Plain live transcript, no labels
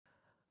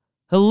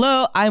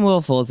Hello, I'm Will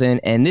Fulton,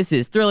 and this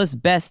is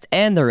Thrillist Best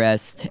and the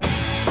Rest.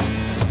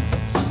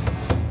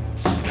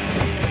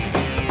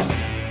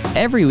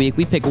 Every week,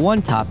 we pick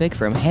one topic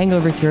from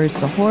hangover cures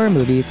to horror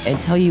movies and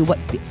tell you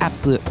what's the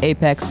absolute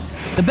apex,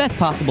 the best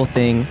possible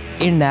thing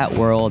in that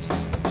world.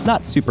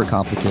 Not super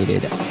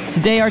complicated.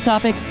 Today, our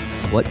topic,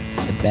 what's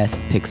the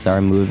best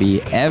Pixar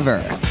movie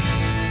ever?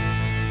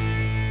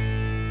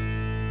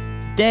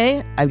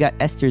 Today, I've got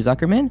Esther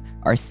Zuckerman,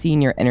 our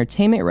senior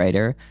entertainment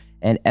writer,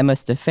 and Emma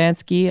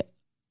Stefanski,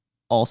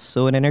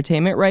 also an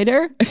entertainment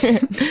writer.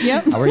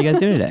 Yep. How are you guys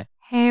doing today?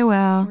 Hey,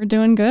 Will. We're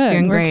doing good.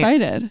 Doing We're great.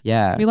 excited.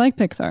 Yeah. We like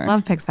Pixar.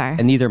 Love Pixar.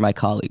 And these are my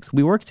colleagues.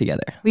 We work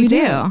together. We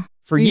do.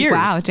 For years.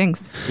 Wow,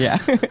 jinx. Yeah.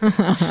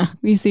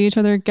 We see each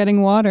other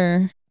getting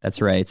water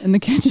That's right. in the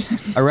kitchen.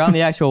 Around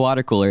the actual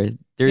water cooler.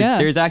 Yeah.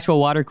 There's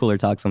actual water cooler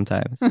talk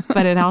sometimes.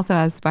 But it also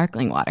has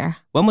sparkling water.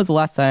 When was the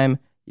last time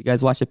you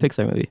guys watched a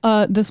Pixar movie?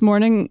 This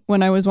morning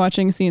when I was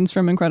watching scenes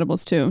from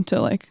Incredibles 2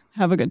 to like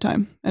have a good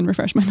time and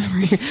refresh my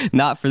memory.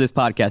 Not for this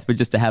podcast, but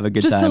just to have a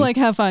good Just time. to like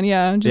have fun.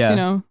 Yeah. Just, Yeah. you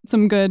know,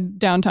 some good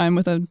downtime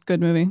with a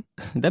good movie.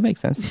 That makes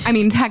sense. I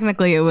mean,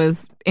 technically it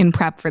was in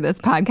prep for this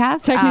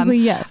podcast. Technically,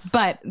 yes.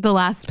 But the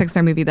last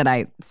Pixar movie that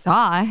I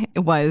saw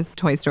was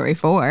Toy Story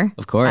 4.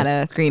 Of course.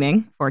 At a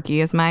screening.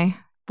 Forky is my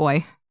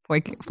boy.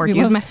 Forky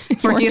love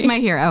is my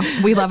hero.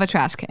 We love a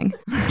trash king.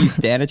 You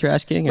stand a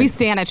trash king? We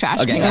stand a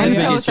trash Okay, king. I was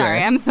I'm so making sure.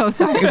 sorry. I'm so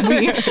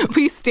sorry.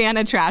 We stand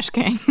a trash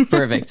king.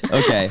 Perfect.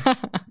 Okay.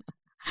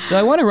 So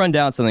I want to run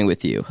down something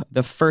with you.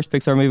 The first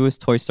Pixar movie was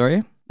Toy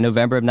Story,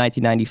 November of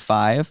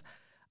 1995.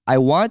 I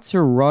want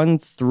to run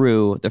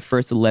through the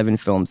first 11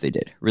 films they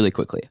did really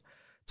quickly.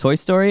 Toy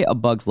Story, A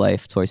Bug's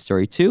Life, Toy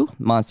Story 2,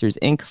 Monsters,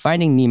 Inc.,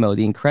 Finding Nemo,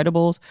 The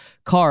Incredibles,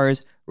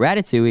 Cars,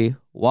 Ratatouille,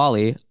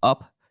 WALL-E,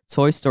 Up,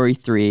 Toy Story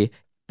 3.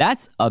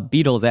 That's a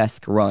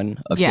Beatles-esque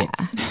run of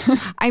hits.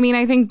 I mean,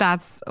 I think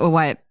that's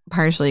what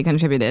partially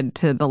contributed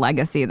to the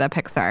legacy that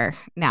Pixar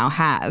now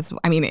has.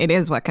 I mean, it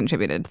is what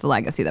contributed to the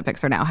legacy that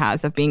Pixar now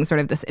has of being sort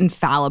of this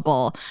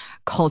infallible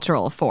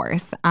cultural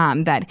force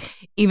that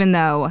even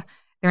though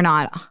they're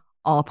not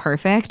all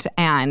perfect,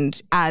 and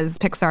as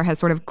Pixar has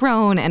sort of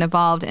grown and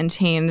evolved and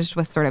changed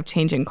with sort of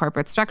changing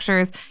corporate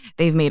structures,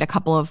 they've made a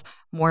couple of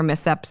more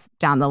missteps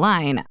down the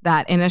line.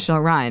 That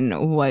initial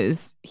run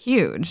was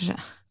huge.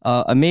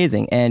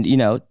 Amazing. And, you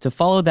know, to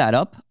follow that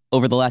up,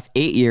 over the last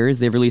 8 years,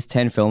 they've released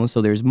 10 films,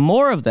 so there's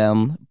more of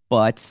them.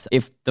 But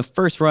if the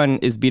first run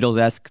is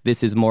Beatles-esque,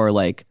 this is more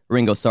like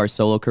Ringo Starr's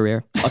solo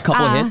career. A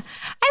couple hits.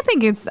 I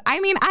think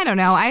I don't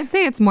know. I'd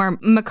say it's more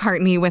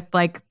McCartney with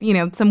like, you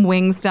know, some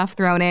Wings stuff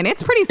thrown in.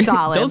 It's pretty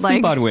solid. Don't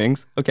sleep on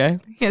Wings, okay?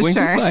 Yeah, Wings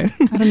sure. is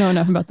fine. I don't know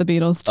enough about the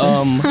Beatles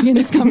to be in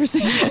this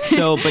conversation.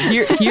 So, but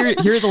here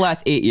are the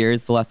last 8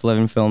 years, the last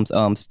 11 films,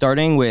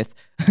 starting with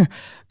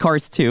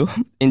Cars 2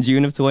 in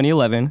June of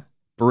 2011,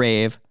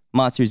 Brave,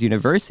 Monsters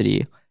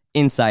University,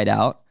 Inside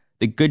Out,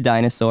 The Good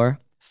Dinosaur,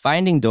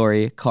 Finding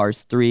Dory,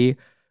 Cars 3,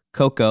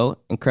 Coco,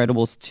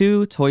 Incredibles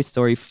 2, Toy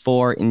Story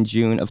 4 in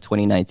June of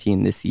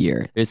 2019 this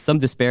year. There's some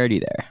disparity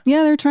there.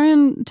 Yeah, they're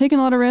taking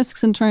a lot of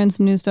risks and trying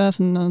some new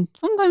stuff. And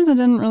sometimes it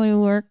didn't really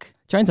work.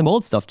 Trying some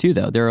old stuff too,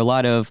 though. There are a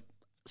lot of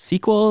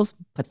sequels,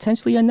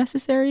 potentially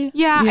unnecessary.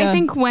 Yeah, Yeah. I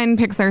think when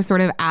Pixar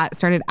sort of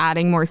started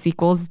adding more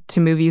sequels to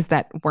movies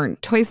that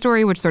weren't Toy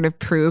Story, which sort of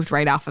proved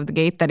right off of the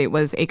gate that it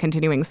was a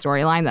continuing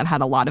storyline that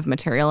had a lot of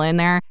material in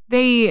there,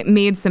 they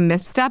made some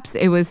missteps.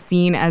 It was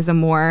seen as a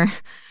more,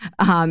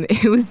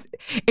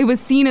 it was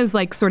seen as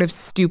like sort of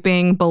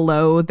stooping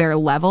below their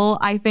level,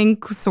 I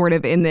think, sort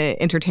of in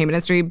the entertainment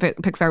industry. But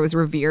Pixar was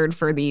revered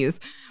for these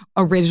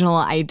original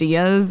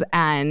ideas,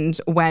 and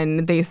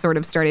when they sort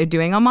of started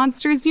doing a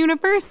Monsters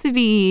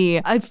University,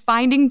 a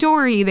Finding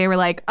Dory, they were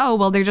like, oh,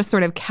 well, they're just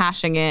sort of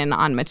cashing in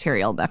on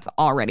material that's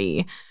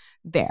already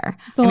there.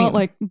 It's a lot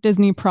like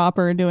Disney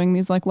proper doing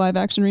these like live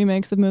action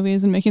remakes of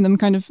movies and making them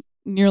kind of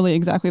nearly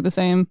exactly the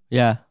same.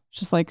 Yeah. It's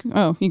just like,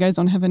 oh, you guys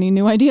don't have any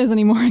new ideas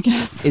anymore, I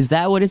guess. Is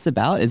that what it's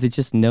about? Is it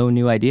just no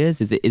new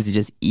ideas? Is it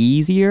just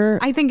easier?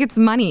 I think it's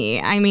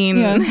money. I mean,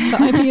 Yeah,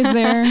 the IP is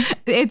there.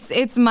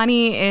 It's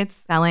money. It's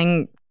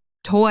selling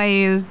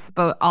toys,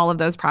 but all of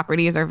those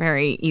properties are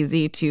very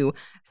easy to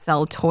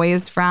sell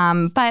toys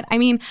from. But I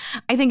mean,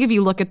 I think if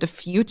you look at the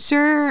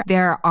future,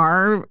 there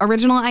are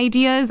original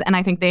ideas, and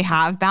I think they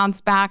have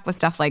bounced back with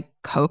stuff like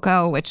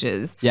Coco, which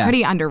is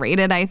pretty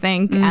underrated, I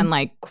think, and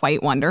like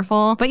quite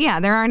wonderful. But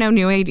yeah, there are no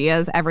new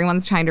ideas.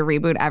 Everyone's trying to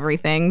reboot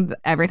everything.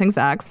 Everything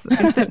sucks.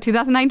 It's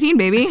 2019,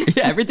 baby.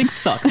 Yeah, everything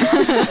sucks.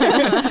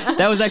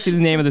 That was actually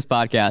the name of this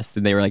podcast,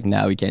 and they were like,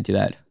 no, we can't do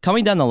that.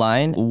 Coming down the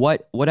line,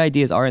 what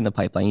ideas are in the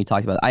pipeline? You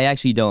talked about. I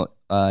actually don't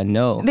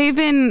know. They've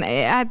been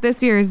at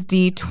this year's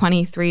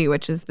D23,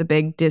 which is the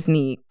big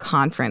Disney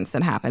conference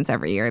that happens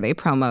every year. They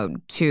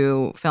promote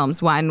 2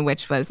 films. One,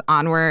 which was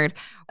Onward.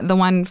 The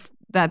one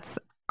that's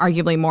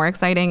arguably more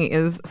exciting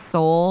is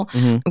Soul,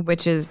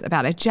 which is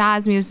about a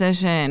jazz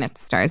musician. It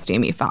stars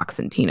Jamie Foxx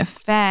and Tina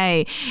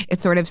Fey.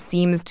 It sort of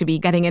seems to be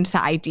getting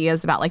into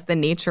ideas about like the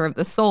nature of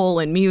the soul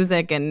and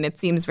music, and it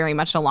seems very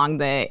much along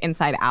the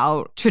Inside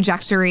Out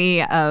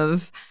trajectory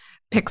of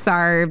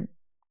Pixar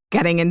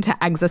getting into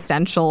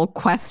existential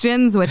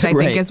questions, which I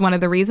think is one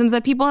of the reasons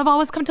that people have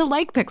always come to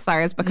like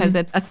Pixar, is because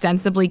it's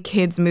ostensibly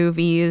kids'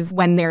 movies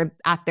when they're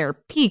at their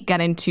peak,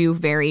 get into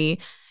very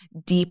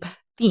deep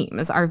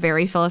themes, are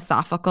very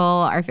philosophical,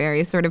 are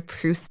very sort of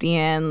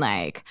Proustian.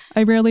 Like,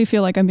 I rarely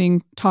feel like I'm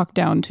being talked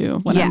down to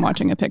when I'm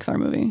watching a Pixar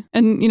movie.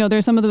 And, you know,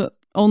 there's some of the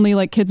only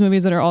like kids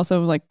movies that are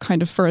also like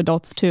kind of for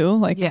adults too.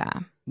 Like,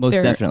 most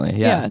definitely.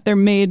 Yeah. They're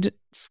made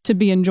to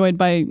be enjoyed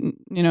by,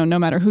 you know, no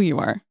matter who you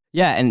are.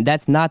 Yeah, and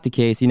that's not the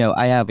case. You know,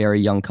 I have very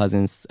young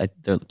cousins,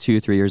 they're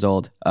 2-3 years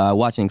old,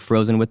 watching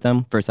Frozen with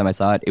them. First time I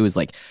saw it, it was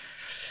like,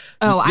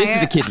 this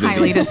is a kid's movie. I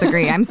highly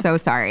disagree. I'm so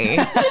sorry.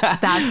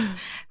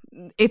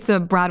 It's a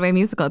Broadway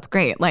musical. It's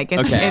great. Like,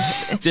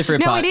 it's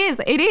different. No, it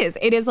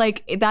is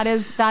like, that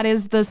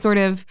is the sort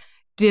of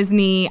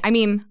Disney, I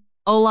mean,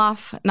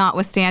 Olaf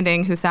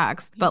notwithstanding, who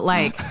sucks, but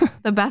like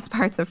the best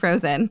parts of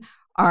Frozen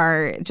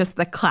are just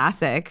the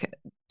classic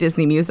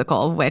Disney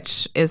musical,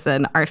 which is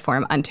an art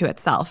form unto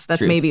itself.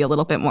 That's maybe a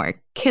little bit more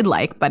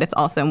kid-like, but it's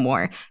also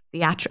more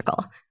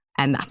theatrical.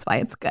 And that's why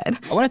it's good.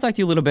 I want to talk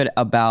to you a little bit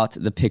about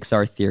the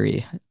Pixar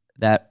theory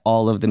that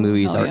all of the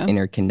movies are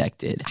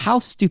interconnected. How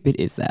stupid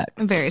is that?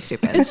 Very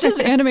stupid. It's just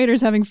animators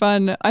having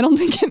fun. I don't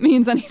think it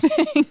means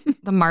anything.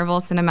 The Marvel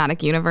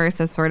Cinematic Universe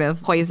has sort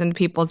of poisoned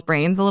people's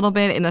brains a little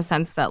bit, in the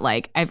sense that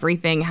like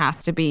everything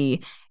has to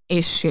be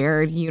a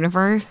shared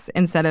universe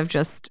instead of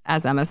just,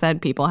 as Emma said,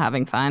 people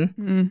having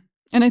fun.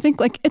 And I think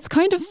like it's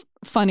kind of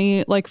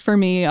funny. Like for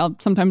me, I'll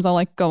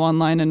like go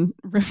online and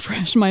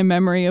refresh my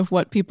memory of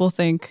what people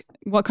think,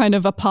 what kind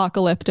of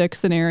apocalyptic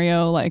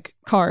scenario like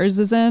Cars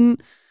is in.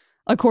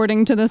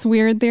 According to this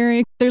weird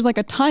theory, there's like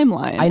a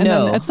timeline. I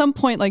know. And then at some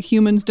point, like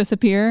humans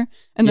disappear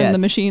and then the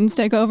machines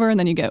take over and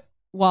then you get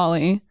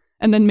Wall-E.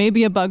 And then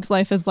maybe A Bug's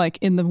Life is like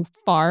in the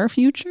far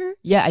future.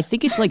 Yeah, I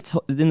think it's like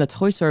in the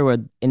Toy Story where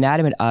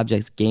inanimate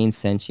objects gain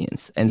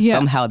sentience and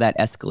somehow that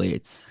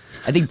escalates.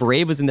 I think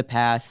Brave was in the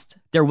past.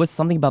 There was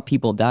something about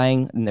people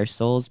dying and their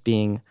souls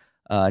being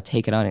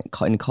taken on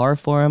in car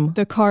form.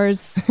 The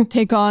cars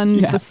take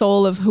on the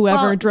soul of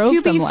whoever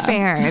drove them last. To be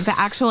fair, the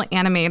actual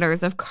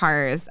animators of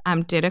Cars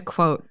did a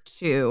quote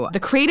to the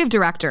creative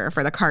director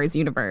for the Cars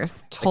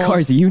universe. The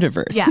Cars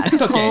universe? Yeah.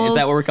 Okay, is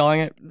that what we're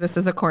calling it? This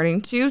is according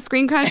to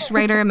Screen Crush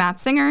writer Matt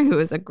Singer, who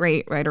is a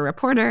great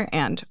writer-reporter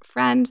and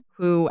friend,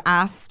 who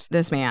asked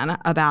this man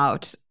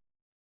about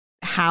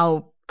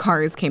how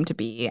Cars came to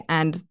be.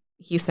 And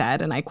he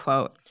said, and I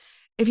quote,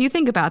 "If you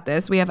think about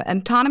this, we have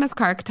autonomous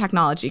car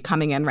technology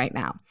coming in right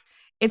now.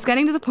 It's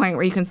getting to the point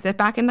where you can sit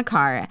back in the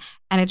car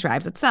and it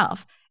drives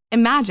itself.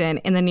 Imagine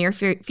in the near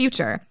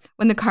future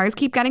when the cars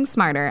keep getting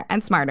smarter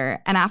and smarter,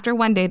 and after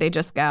one day they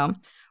just go,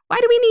 why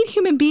do we need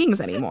human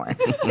beings anymore?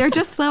 They're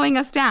just slowing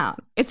us down.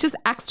 It's just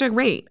extra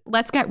great.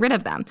 Let's get rid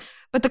of them.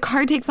 But the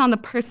car takes on the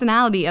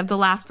personality of the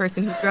last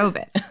person who drove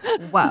it."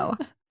 Whoa.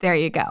 There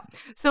you go.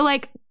 So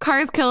like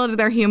cars killed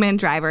their human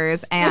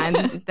drivers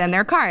and then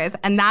their cars.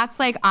 And that's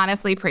like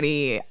honestly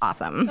pretty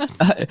awesome.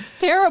 That's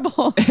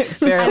terrible. I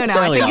don't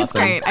know. I think it's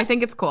great. I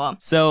think it's cool.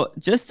 So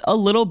just a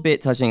little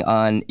bit touching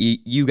on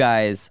you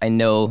guys. I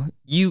know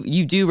you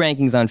do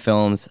rankings on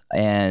films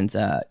and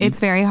it's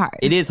very hard.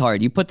 It is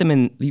hard. You put them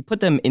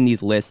in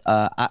these lists.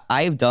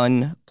 I've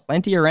done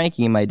plenty of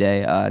ranking in my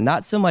day.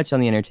 Not so much on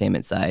the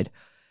entertainment side.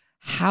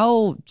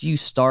 How do you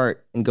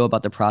start and go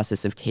about the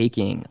process of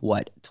taking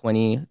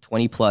 20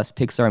 plus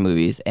Pixar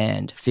movies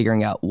and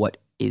figuring out what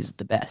is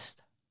the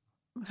best?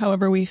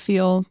 However we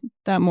feel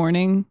that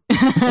morning.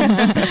 Kind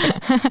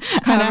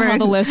of how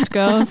the list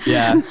goes.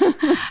 Yeah.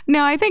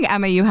 No, I think,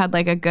 Emma, you had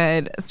like a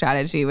good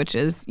strategy, which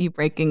is you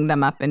breaking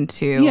them up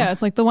into... Yeah,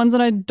 it's like the ones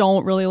that I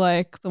don't really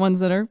like, the ones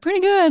that are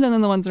pretty good, and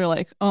then the ones that are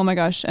like, oh my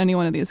gosh, any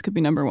one of these could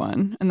be number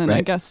one. And then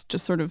I guess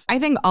just sort of... I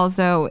think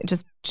also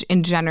just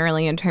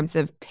generally in terms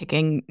of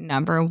picking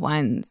number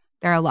ones,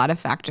 there are a lot of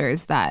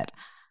factors that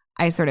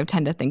I sort of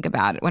tend to think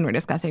about when we're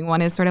discussing.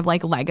 One is sort of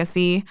like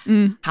legacy.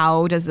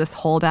 How does this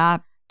hold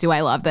up? Do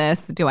I love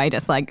this? Do I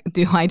dislike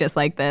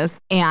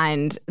this?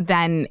 And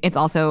then it's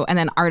also, and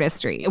then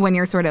artistry. When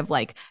you're sort of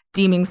like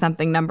deeming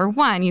something number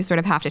one, you sort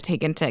of have to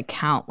take into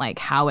account like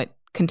how it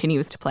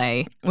continues to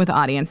play with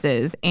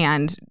audiences,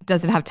 and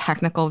does it have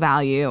technical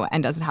value,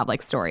 and does it have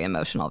like story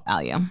emotional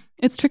value?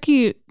 It's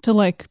tricky to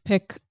like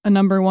pick a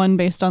number one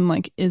based on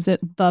like, is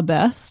it the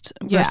best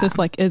versus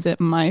like, is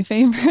it my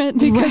favorite?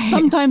 Because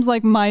sometimes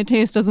like my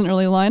taste doesn't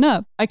really line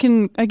up. I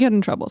get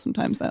in trouble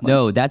sometimes that way.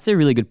 No, that's a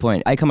really good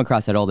point. I come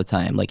across that all the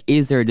time. Like,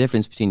 is there a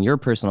difference between your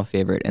personal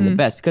favorite and the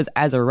best? Because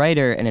as a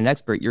writer and an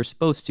expert, you're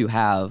supposed to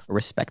have a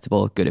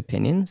respectable, good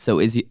opinion. So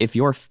if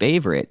your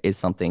favorite is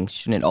something,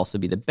 shouldn't it also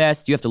be the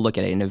best? You have to look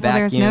at it in a vacuum.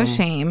 There's no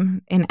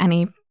shame in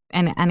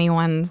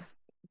anyone's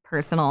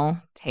personal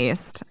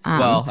taste.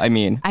 Well, I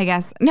mean, I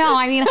guess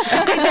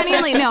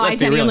I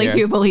genuinely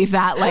do believe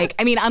that. Like,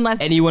 I mean, unless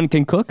anyone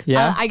can cook,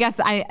 I guess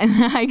I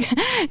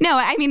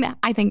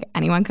think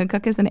anyone can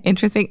cook is an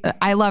interesting.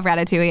 I love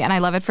Ratatouille, and I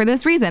love it for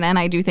this reason. And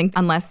I do think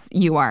unless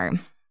you are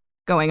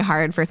going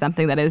hard for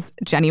something that is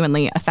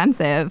genuinely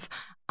offensive,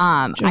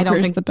 I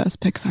don't think the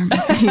best Pixar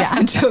movie.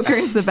 Yeah, Joker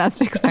is the best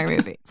Pixar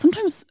movie.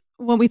 Sometimes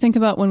what we think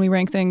about when we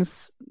rank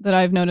things that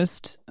I've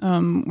noticed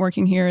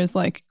working here is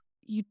like,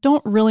 you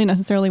don't really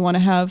necessarily want to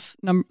have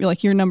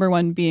your number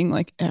one being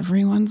like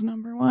everyone's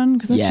number one,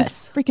 because that's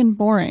just freaking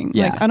boring.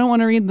 Yeah. Like, I don't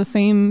want to read the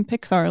same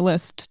Pixar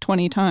list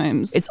 20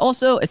 times. It's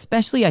also,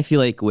 especially I feel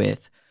like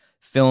with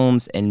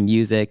films and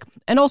music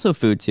and also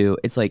food too,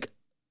 it's like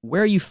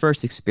where you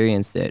first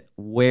experienced it,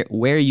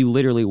 where you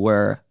literally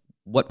were,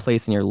 what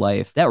place in your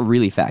life, that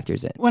really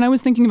factors in. When I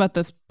was thinking about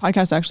this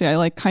podcast, actually, I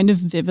like kind of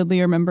vividly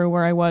remember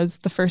where I was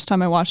the first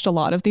time I watched a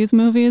lot of these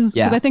movies.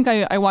 Because I think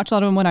I watched a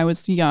lot of them when I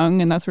was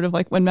young, and that's sort of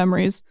like when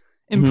memories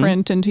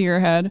imprint into your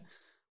head.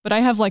 But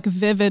I have like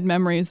vivid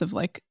memories of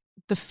like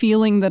the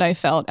feeling that I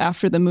felt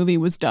after the movie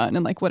was done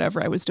and like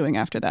whatever I was doing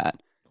after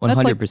that.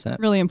 100%. That's like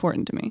really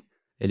important to me.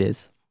 It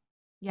is.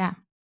 Yeah,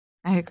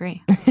 I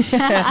agree.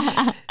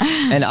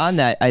 And on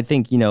that, I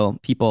think,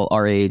 people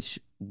our age,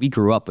 we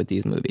grew up with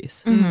these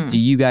movies. Mm-hmm. Do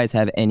you guys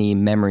have any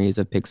memories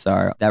of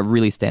Pixar that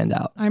really stand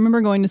out? I remember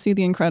going to see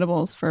The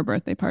Incredibles for a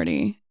birthday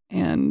party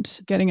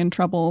and getting in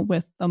trouble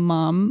with the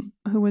mom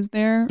who was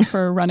there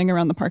for running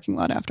around the parking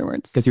lot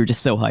afterwards. Because you were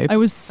just so hyped? I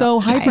was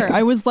so hyper.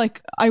 I was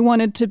like, I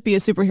wanted to be a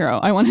superhero.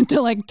 I wanted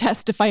to like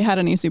test if I had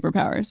any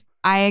superpowers.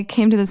 I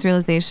came to this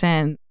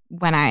realization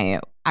when I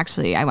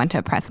went to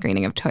a press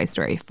screening of Toy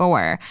Story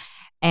 4,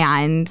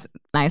 and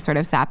I sort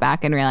of sat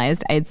back and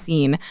realized I had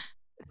seen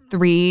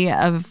 3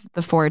 of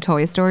the 4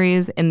 Toy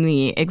Stories in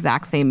the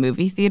exact same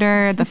movie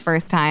theater. The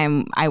first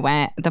time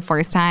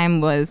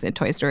was in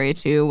Toy Story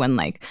 2 when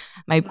like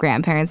my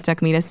grandparents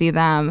took me to see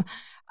them.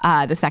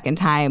 The second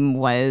time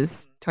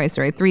was Toy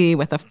Story 3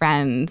 with a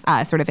friend,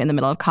 sort of in the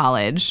middle of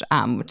college,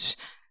 which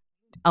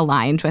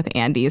aligned with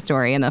Andy's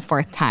story. And the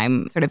fourth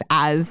time, sort of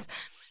as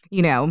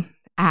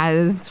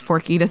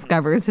Forky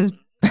discovers his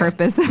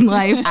purpose in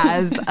life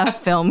as a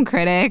film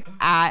critic,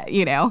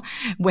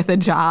 with a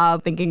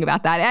job, thinking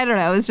about that. I don't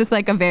know. It was just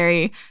like a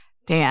very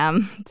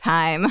damn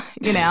time,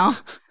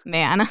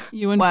 man.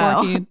 You and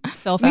Forky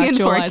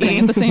self-actualizing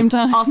at the same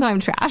time. Also, I'm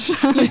trash.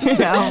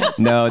 So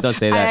no, don't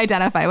say that. I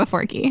identify with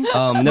Forky.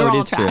 No, it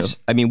is true.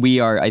 I mean,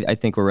 we are, I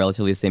think we're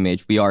relatively the same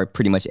age. We are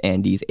pretty much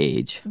Andy's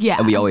age. Yeah.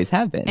 And we always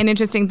have been. An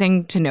interesting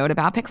thing to note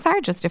about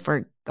Pixar, just if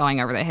we're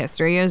going over the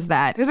history, is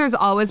that Pixar's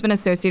always been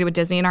associated with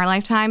Disney in our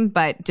lifetime,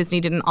 but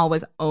Disney didn't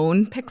always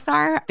own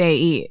Pixar.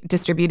 They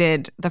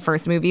distributed the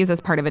first movies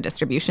as part of a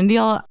distribution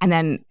deal, and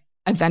then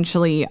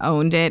eventually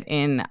owned it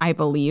in, I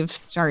believe,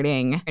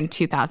 starting in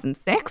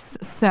 2006.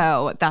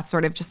 So that's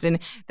sort of just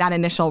that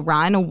initial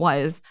run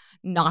was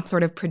not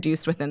sort of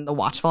produced within the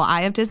watchful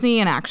eye of Disney.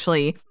 And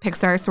actually,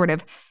 Pixar sort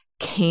of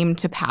came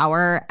to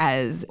power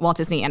as Walt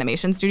Disney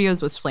Animation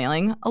Studios was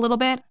flailing a little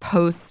bit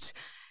post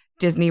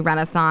Disney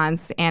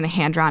Renaissance and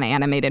hand-drawn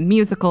animated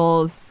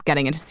musicals.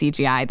 Getting into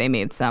CGI, they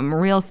made some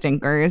real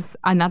stinkers.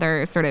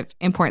 Another sort of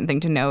important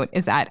thing to note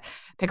is that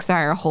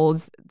Pixar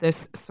holds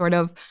this sort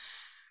of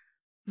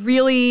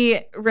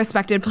really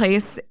respected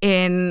place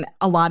in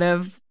a lot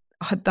of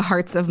the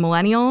hearts of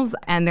millennials,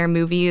 and their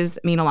movies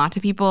mean a lot to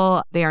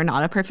people. They are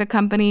not a perfect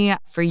company.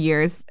 For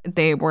years,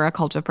 they were a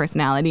cult of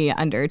personality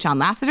under John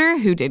Lasseter,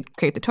 who did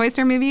create the Toy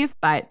Story movies,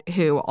 but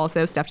who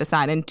also stepped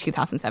aside in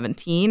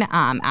 2017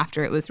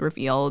 after it was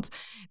revealed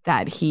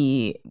that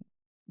he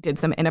did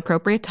some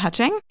inappropriate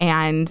touching,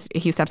 and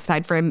he stepped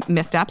aside for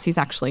missteps. He's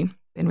actually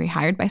been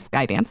rehired by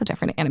Skydance, a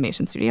different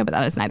animation studio, but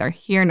that is neither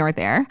here nor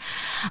there.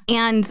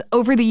 And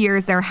over the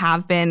years, there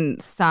have been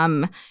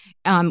some,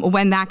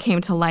 when that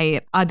came to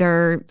light,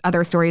 other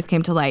stories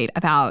came to light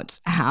about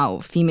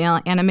how female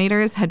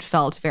animators had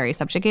felt very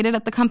subjugated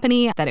at the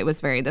company, that it was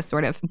very this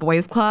sort of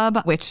boys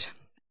club, which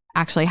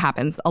actually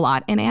happens a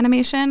lot in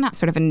animation.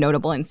 Sort of a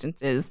notable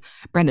instance is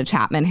Brenda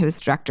Chapman, who's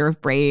director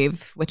of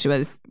Brave, which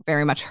was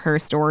very much her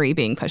story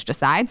being pushed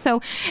aside.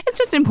 So it's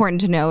just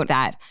important to note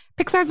that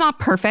Pixar's not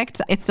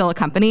perfect. It's still a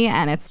company,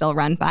 and it's still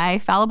run by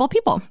fallible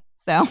people.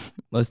 So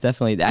most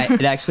definitely.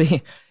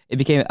 It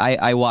became,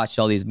 I watched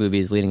all these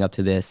movies leading up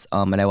to this,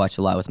 and I watched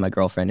a lot with my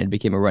girlfriend. It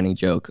became a running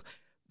joke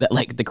that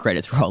like the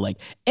credits were all like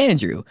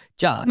Andrew,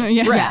 John,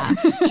 Brad,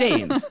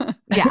 James.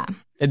 Yeah.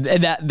 And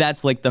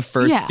that's like the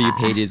first few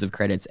pages of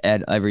credits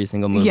at every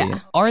single movie. Yeah.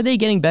 Are they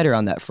getting better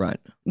on that front?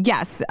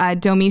 Yes.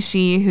 Domi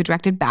Shi, who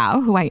directed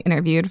Bao, who I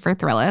interviewed for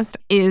Thrillist,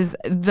 is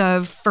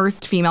the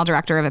first female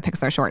director of a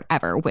Pixar short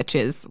ever, which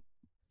is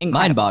incredible.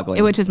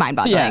 Mind-boggling. Which is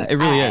mind-boggling. Yeah, it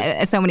really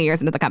is. So many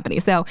years into the company.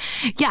 So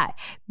yeah,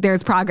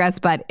 there's progress,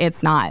 but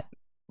it's not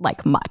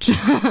like much.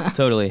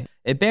 Totally.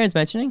 It bears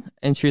mentioning,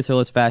 in true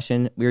Thrillist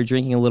fashion, we were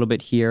drinking a little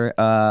bit here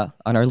on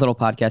our little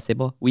podcast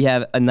table. We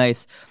have a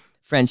nice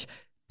French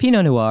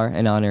Pinot Noir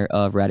in honor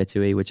of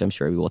Ratatouille, which I'm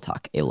sure we will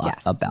talk a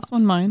lot about. This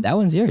one mine. That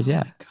one's yours,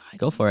 yeah. God,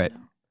 go for it.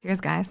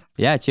 Cheers, guys.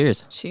 Yeah,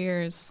 cheers.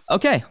 Cheers.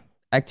 Okay,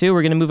 Act 2,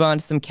 we're going to move on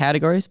to some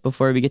categories.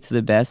 Before we get to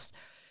the best,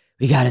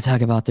 we got to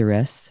talk about the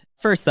rest.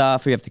 First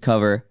off, we have to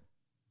cover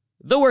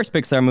the worst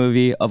Pixar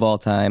movie of all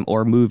time,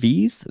 or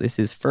movies. This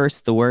is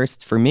first the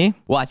worst for me.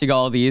 Watching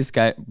all of these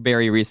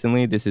very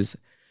recently, this is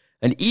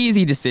an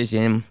easy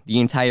decision. The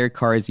entire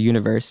Cars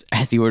universe,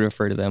 as you would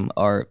refer to them,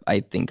 are, I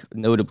think,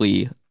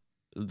 notably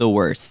the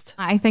worst.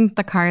 I think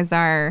the Cars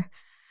are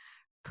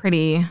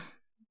pretty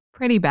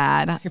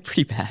bad. You're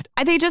pretty bad.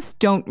 They just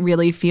don't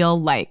really feel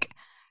like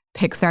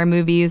Pixar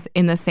movies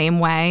in the same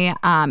way,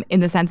 in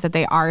the sense that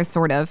they are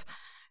sort of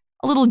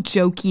a little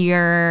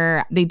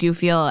jokier. They do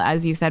feel,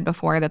 as you said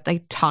before, that they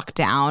talk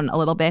down a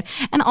little bit.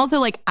 And also,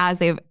 like, as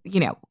they've,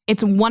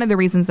 it's one of the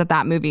reasons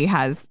that movie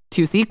has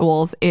 2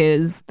 sequels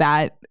is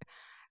that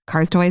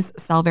Cars toys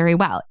sell very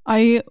well.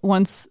 I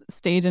once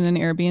stayed in an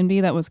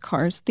Airbnb that was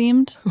Cars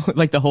themed.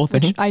 Like the whole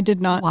thing? Which I did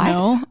not What?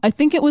 know. I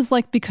think it was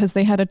like because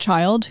they had a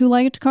child who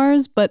liked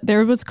Cars, but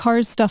there was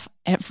Cars stuff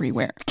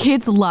everywhere.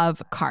 Kids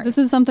love Cars. This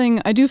is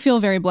something I do feel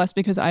very blessed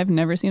because I've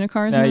never seen a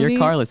Cars No, movie. you're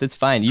carless. It's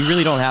fine. You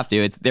really don't have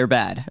to. They're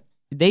bad.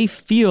 They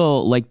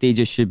feel like they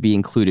just should be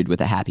included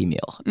with a Happy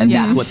Meal. And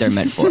that's what they're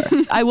meant for.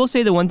 I will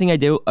say the one thing I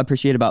do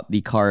appreciate about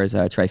the Cars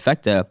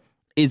trifecta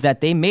is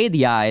that they made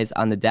the eyes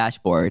on the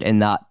dashboard and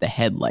not the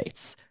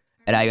headlights.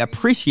 And I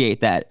appreciate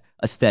that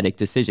aesthetic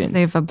decision.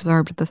 They've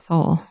absorbed the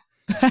soul.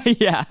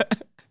 Yeah.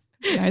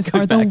 You guys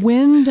are the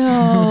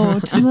window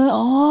to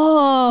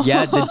the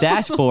Yeah, the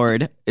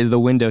dashboard is the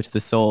window to the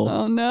soul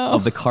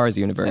of the Cars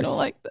universe. I don't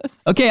like this.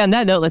 Okay, on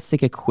that note, let's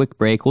take a quick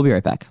break. We'll be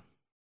right back.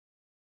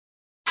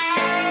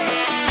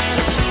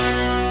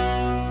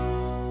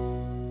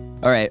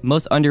 All right,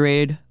 most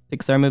underrated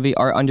Pixar movie,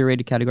 our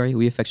underrated category.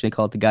 We affectionately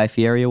call it the Guy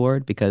Fieri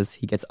Award because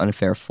he gets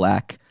unfair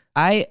flack.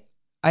 I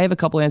have a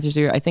couple answers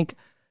here. I think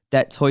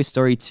that Toy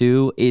Story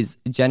 2 is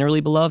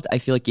generally beloved. I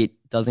feel like it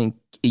doesn't,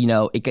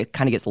 it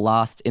kind of gets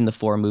lost in the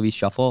 4 movie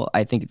shuffle.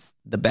 I think it's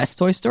the best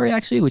Toy Story,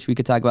 actually, which we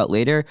could talk about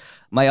later.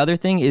 My other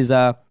thing is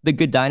The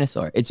Good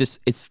Dinosaur. It's just,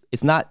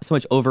 it's not so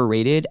much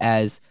overrated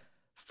as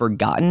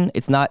forgotten.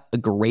 It's not a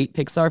great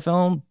Pixar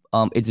film.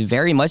 It's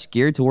very much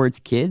geared towards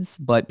kids,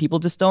 but people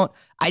just don't.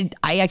 I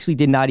actually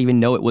did not even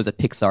know it was a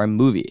Pixar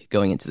movie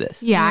going into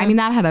this. Yeah, I mean,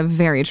 that had a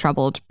very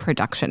troubled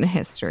production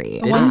history.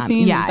 The one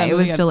scene of that it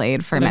was movie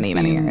delayed for many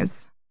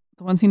years.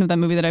 The one scene of that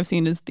movie that I've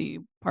seen is the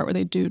part where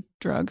they do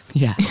drugs.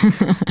 Yeah.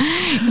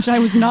 Which I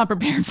was not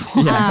prepared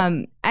for.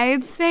 Yeah.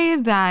 I'd say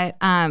that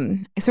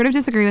I sort of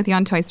disagree with you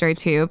on Toy Story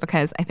 2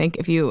 because I think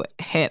if you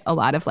hit a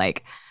lot of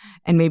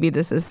and maybe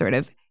this is sort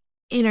of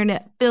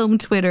internet film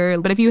Twitter,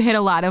 but if you hit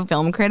a lot of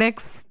film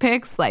critics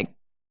picks,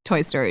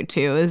 Toy Story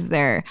 2 is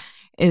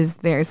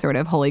their sort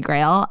of holy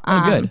grail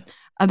Good.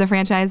 of the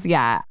franchise.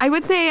 Yeah, I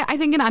would say I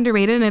think an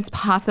underrated, and it's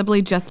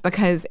possibly just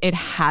because it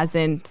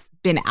hasn't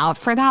been out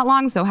for that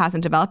long, so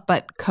hasn't developed.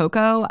 But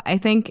Coco, I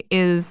think,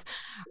 is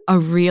a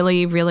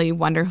really, really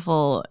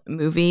wonderful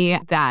movie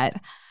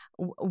that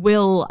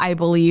will, I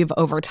believe,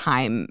 over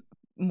time,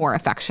 more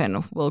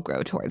affection will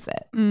grow towards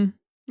it. Mm.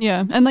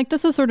 Yeah. And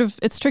this is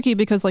it's tricky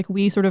because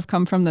we sort of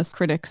come from this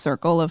critic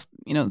circle of,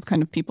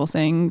 kind of people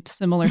saying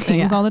similar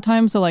things all the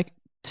time. So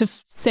to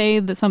say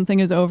that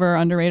something is over or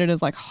underrated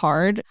is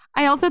hard.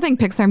 I also think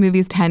Pixar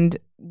movies tend,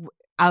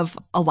 of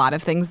a lot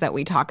of things that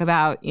we talk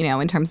about,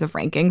 in terms of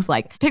rankings,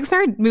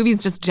 Pixar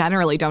movies just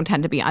generally don't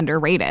tend to be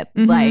underrated.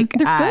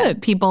 Mm-hmm. They're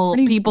good.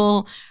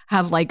 People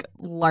have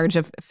large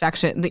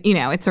affection.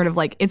 It's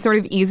sort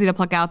of easy to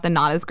pluck out the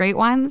not as great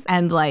ones,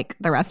 and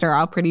the rest are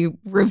all pretty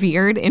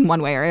revered in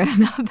one way or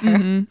another.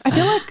 Mm-hmm. I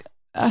feel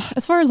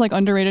as far as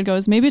underrated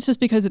goes, maybe it's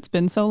just because it's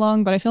been so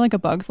long, but I feel A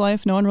Bug's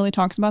Life, no one really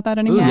talks about that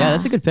anymore. Ooh, yeah,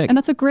 that's a good pick. And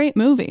that's a great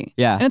movie.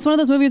 Yeah. And it's one of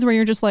those movies where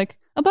you're just A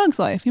Bug's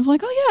Life. People are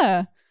oh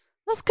yeah,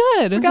 that's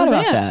good. Forgot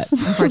about that.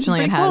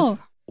 Unfortunately, it has cool.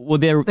 Well,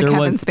 there Kevin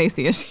was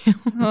Spacey issue.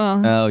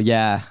 Oh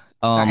yeah.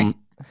 Sorry.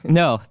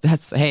 No,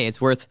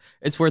 it's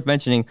worth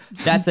mentioning.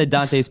 That's a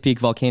Dante's Peak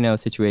volcano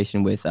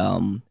situation with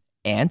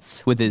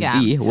ants with a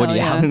Z, Woody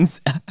Allen's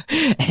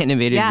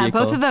animated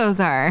vehicle. Both of those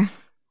are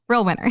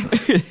real winners.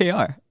 They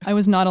are. I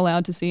was not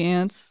allowed to see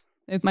ants.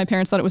 My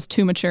parents thought it was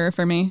too mature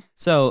for me.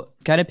 So,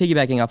 kind of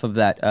piggybacking off of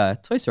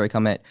that Toy Story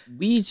comment,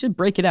 we should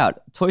break it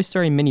out. Toy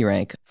Story mini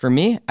rank. For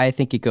me, I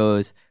think it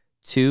goes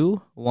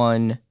 2,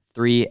 1,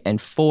 3, and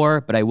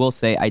 4. But I will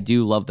say I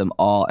do love them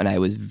all, and I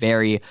was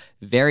very,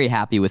 very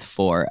happy with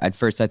 4. At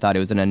first, I thought it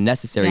was an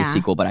unnecessary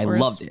sequel, but I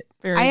loved it.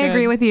 I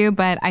agree with you,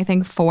 but I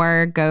think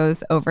 4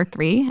 goes over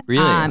 3.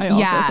 Really? I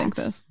also think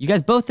this. You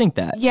guys both think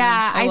that?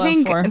 Yeah, I I love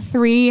think 4.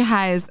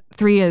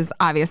 3 is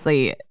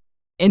obviously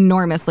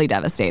enormously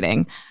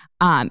devastating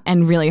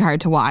and really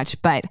hard to watch.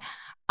 But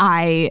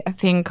I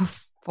think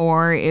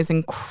 4 is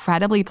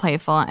incredibly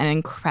playful and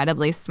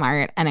incredibly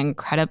smart and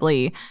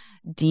incredibly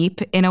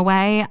deep in a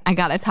way. I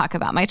gotta talk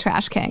about my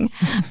Trash King.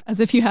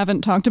 As if you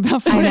haven't talked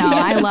about 4. I know,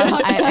 I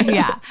love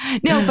yeah.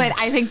 No, but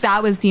I think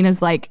that was seen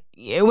as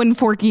when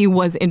Forky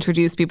was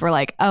introduced, people were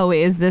like, oh,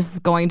 is this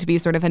going to be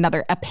sort of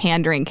a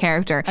pandering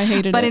character? I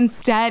hated but it.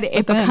 Instead,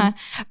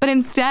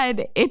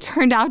 it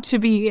turned out to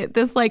be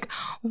this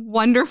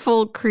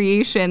wonderful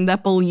creation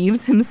that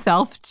believes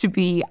himself to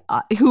be,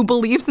 who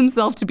believes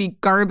himself to be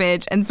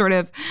garbage and sort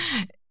of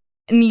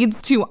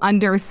needs to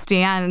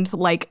understand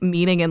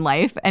meaning in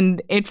life. And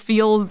it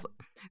feels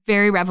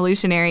very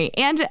revolutionary.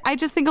 And I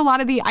just think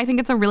I think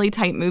it's a really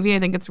tight movie. I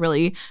think it's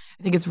really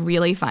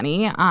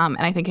funny. And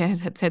I think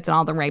it hits in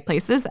all the right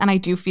places. And I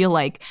do feel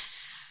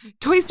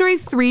Toy Story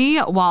 3,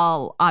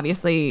 while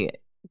obviously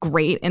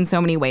great in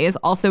so many ways,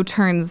 also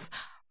turns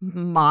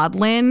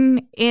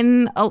maudlin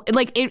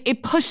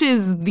it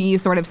pushes the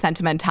sort of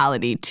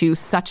sentimentality to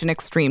such an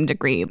extreme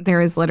degree.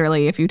 There is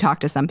literally, if you talk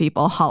to some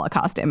people,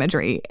 Holocaust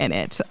imagery in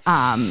it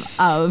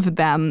of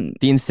them.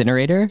 The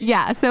incinerator?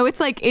 Yeah. So it's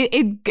like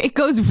it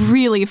goes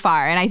really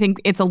far. And I think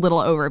it's a little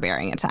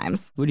overbearing at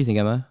times. What do you think,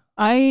 Emma?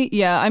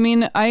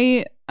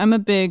 I'm a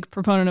big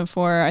proponent of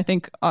 4. I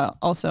think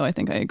also I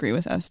agree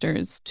with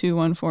Esther's 2,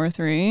 1, 4,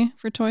 3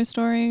 for Toy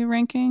Story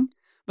ranking.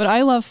 But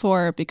I love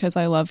 4 because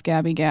I love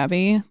Gabby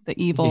Gabby, the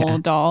evil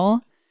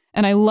doll.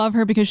 And I love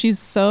her because she's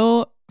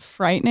so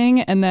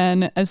frightening. And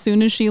then as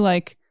soon as she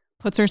like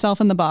puts herself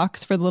in the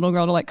box for the little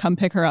girl to like come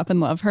pick her up and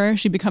love her,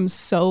 she becomes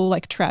so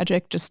like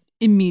tragic just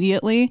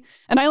immediately.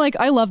 And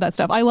I love that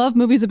stuff. I love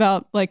movies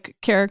about like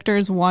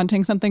characters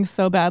wanting something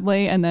so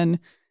badly and then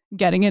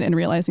getting it and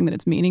realizing that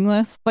it's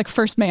meaningless. Like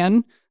First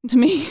Man to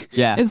me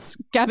is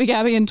Gabby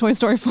Gabby in Toy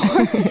Story 4.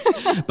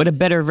 But a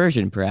better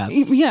version, perhaps.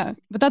 Yeah,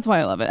 but that's why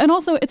I love it. And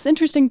also it's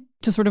interesting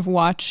to sort of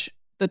watch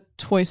the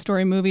Toy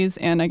Story movies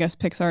and I guess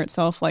Pixar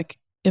itself like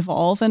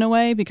evolve in a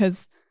way,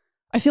 because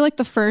I feel like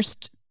the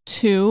first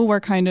 2 were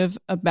kind of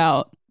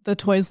about the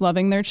toys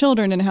loving their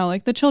children and how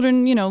like the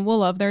children, you know, will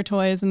love their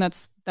toys and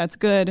that's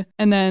good.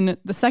 And then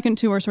the second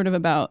 2 are sort of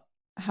about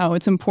how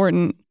it's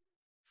important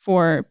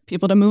for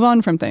people to move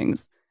on from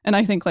things. And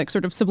I think like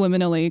sort of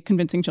subliminally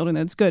convincing children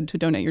that it's good to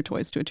donate your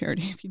toys to a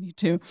charity if you need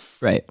to.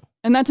 Right.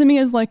 And that to me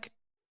is like,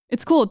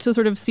 it's cool to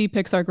sort of see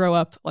Pixar grow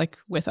up like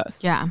with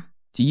us. Yeah.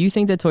 Do you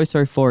think that Toy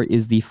Story 4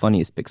 is the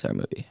funniest Pixar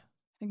movie?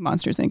 I think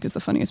Monsters, Inc. is the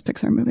funniest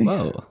Pixar movie.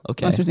 Whoa,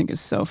 okay. Monsters, Inc. is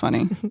so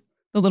funny.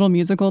 The little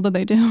musical that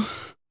they do.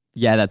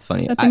 Yeah, that's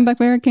funny. That thing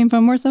back where it came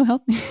from, more so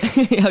help me.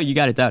 Oh, you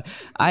got it down.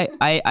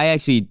 I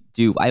actually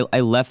do. I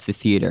left the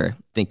theater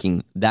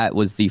thinking that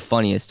was the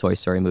funniest Toy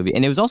Story movie.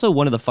 And it was also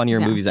one of the funnier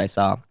movies I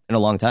saw in a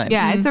long time.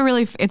 Yeah, it's a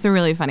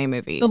really funny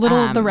movie.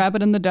 The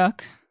rabbit and the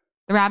duck.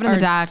 The Rabbit and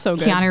the Duck, so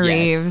good. Keanu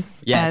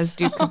Reeves as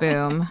Duke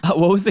Kaboom.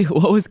 What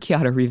was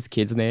Keanu Reeves'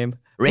 kid's name?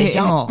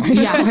 Rajon.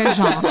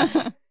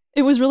 Rajon.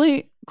 It was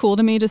really cool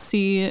to me to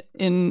see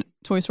in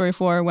Toy Story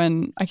 4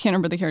 when I can't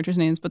remember the characters'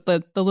 names, but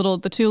the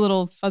 2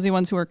 little fuzzy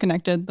ones who were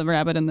connected, the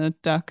rabbit and the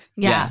duck.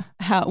 Yeah.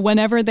 How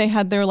whenever they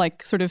had their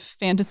like sort of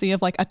fantasy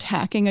of like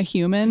attacking a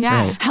human,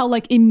 Right. how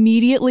like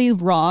immediately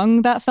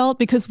wrong that felt,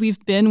 because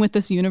we've been with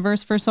this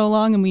universe for so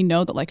long and we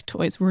know that like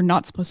toys, we're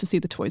not supposed to see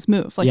the toys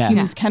move. Like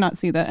humans cannot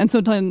see that. And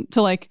so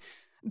to like,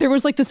 there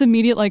was like this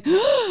immediate like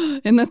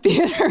in the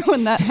theater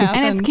when that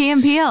happened. And it's Key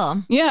and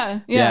Peele.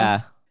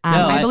 Yeah.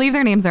 I believe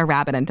their names are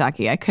Rabbit and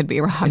Ducky. I could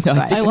be wrong, but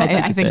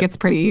I think it's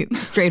pretty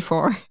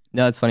straightforward.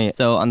 No, it's funny.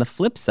 So on the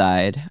flip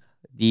side,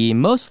 the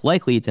most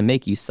likely to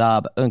make you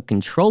sob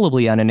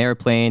uncontrollably on an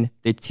airplane,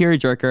 the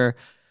tearjerker,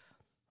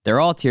 they're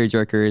all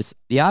tearjerkers.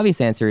 The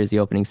obvious answer is the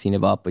opening scene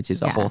of Up, which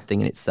is a whole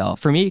thing in itself.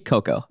 For me,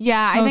 Coco.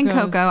 Yeah, I think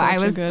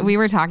Coco. We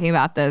were talking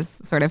about this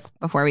sort of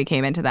before we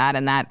came into that,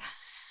 and that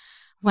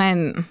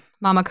when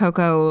Mama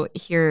Coco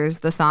hears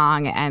the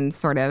song and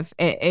sort of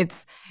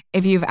it's,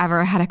 if you've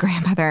ever had a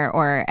grandmother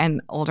or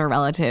an older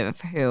relative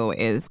who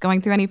is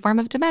going through any form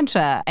of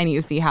dementia and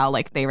you see how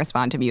like they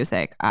respond to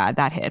music,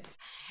 that hits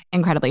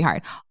incredibly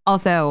hard.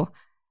 Also,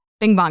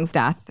 Bing Bong's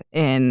death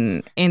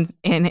in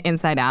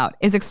Inside Out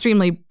is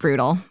extremely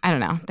brutal. I don't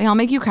know. They all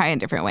make you cry in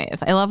different ways.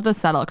 I love the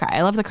subtle cry.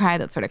 I love the cry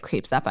that sort of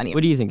creeps up on you.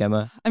 What do you think,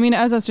 Emma? I mean,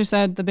 as Esther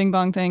said, the Bing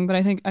Bong thing, but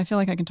I feel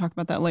like I can talk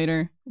about that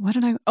later. What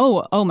did I?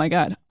 Oh my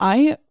God.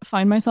 I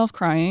find myself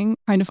crying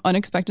kind of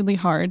unexpectedly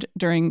hard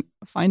during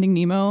Finding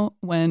Nemo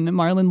when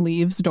Marlin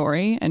leaves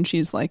Dory and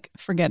she's like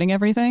forgetting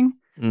everything.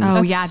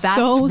 Oh yeah, that's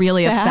so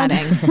really sad.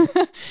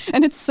 upsetting.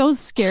 And it's so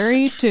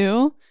scary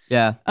too.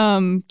 Yeah.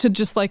 To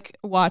just like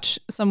watch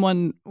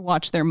someone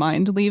watch their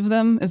mind leave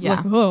them is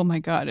like, oh my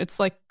God, it's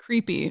like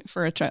creepy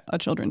for a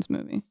children's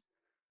movie.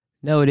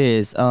 No, it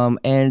is.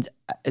 And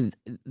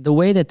the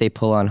way that they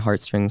pull on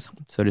heartstrings,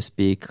 so to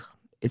speak,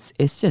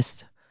 it's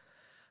just,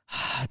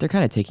 they're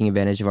kind of taking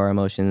advantage of our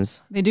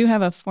emotions. They do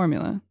have a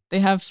formula. They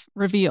have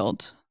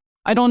revealed.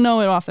 I don't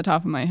know it off the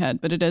top of my head,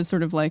 but it is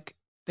sort of like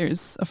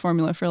there's a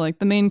formula for like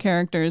the main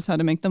characters, how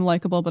to make them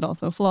likable, but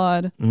also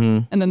flawed.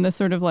 Mm-hmm. And then this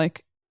sort of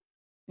like,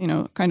 you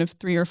know, kind of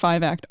 3 or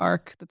 5 act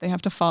arc that they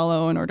have to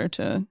follow in order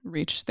to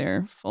reach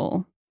their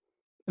full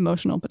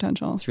emotional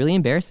potential. It's really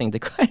embarrassing to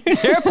cry in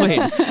an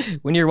airplane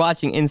when you're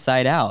watching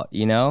Inside Out,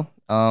 you know?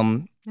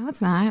 No,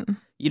 it's not.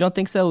 You don't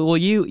think so? Well,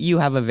 you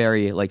have a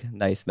very like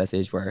nice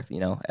message where, you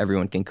know,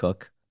 everyone can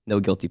cook. No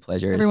guilty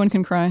pleasures. Everyone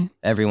can cry.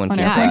 Everyone can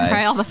cry. cry. I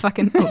cry all the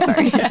fucking... Oh,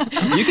 sorry.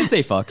 You can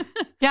say fuck.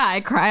 Yeah, I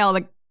cry all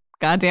the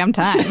goddamn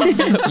time.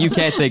 You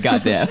can't say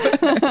goddamn.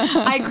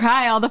 I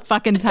cry all the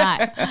fucking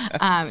time.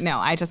 No,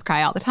 I just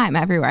cry all the time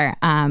everywhere.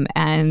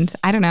 And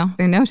I don't know.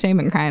 There's no shame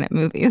in crying at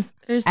movies.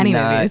 There's any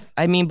not. Movies.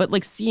 I mean, but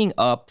like seeing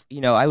Up,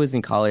 you know, I was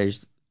in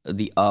college,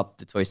 the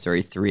Toy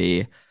Story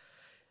 3.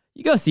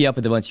 You go see Up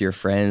with a bunch of your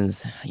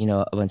friends, you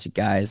know, a bunch of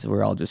guys.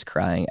 We're all just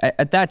crying.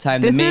 At that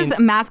time,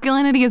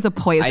 masculinity is a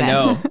poison. I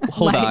know.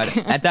 Hold on.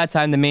 At that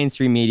time, the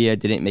mainstream media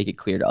didn't make it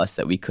clear to us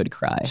that we could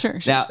cry. Sure.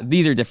 Now,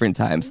 these are different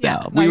times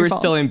now. We were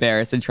still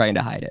embarrassed and trying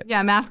to hide it.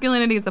 Yeah,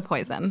 masculinity is a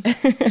poison.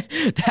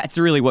 That's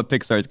really what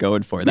Pixar's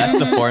going for. That's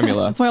the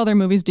formula. That's why all their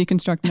movies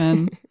deconstruct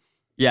men.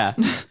 Yeah.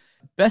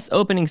 Best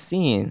opening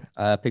scene.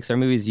 Pixar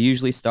movies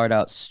usually start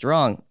out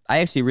strong. I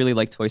actually really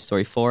like Toy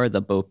Story 4,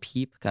 the Bo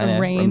Peep kind of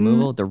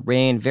removal. The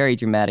rain, very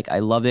dramatic. I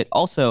loved it.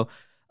 Also,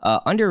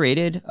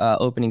 underrated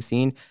opening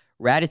scene,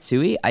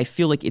 Ratatouille. I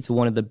feel like it's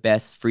one of the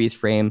best freeze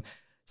frame.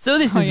 So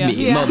this is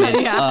me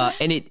moments.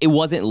 And it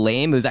wasn't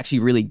lame. It was actually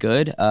really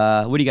good.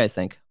 What do you guys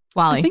think?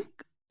 WALL-E.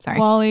 Sorry.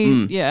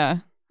 WALL-E, yeah.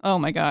 Oh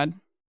my God.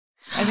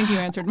 I think you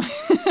answered my...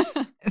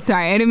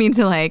 Sorry, I didn't mean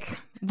to like...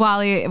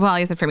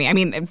 WALL-E is it for me. I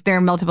mean, there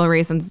are multiple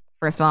reasons.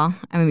 First of all,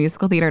 I'm a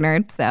musical theater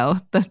nerd, so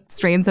the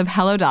strains of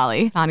Hello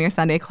Dolly on your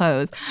Sunday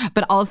clothes.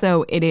 But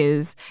also it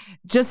is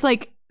just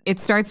like, it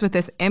starts with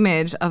this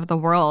image of the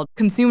world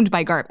consumed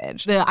by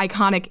garbage. The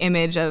iconic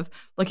image of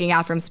looking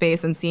out from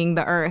space and seeing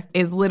the earth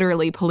is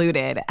literally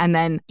polluted. And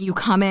then you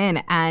come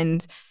in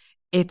and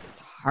it's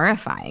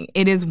horrifying.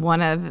 It is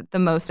one of the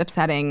most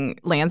upsetting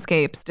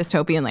landscapes,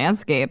 dystopian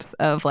landscapes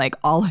of like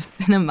all of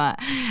cinema.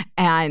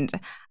 And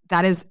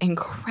that is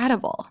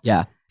incredible.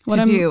 Yeah.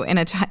 To do in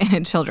a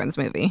children's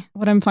movie.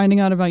 What I'm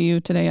finding out about you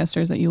today, Esther,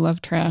 is that you love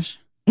trash.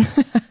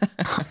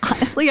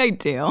 Honestly, I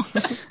do.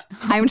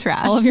 I'm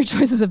trash. All of your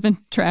choices have been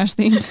trash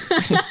themed.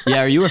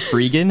 Yeah, are you a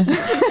freegan?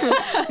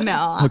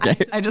 No. Okay.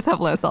 I just have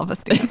low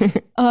self-esteem.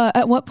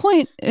 At what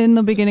point in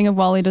the beginning of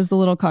WALL-E does the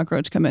little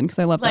cockroach come in? Because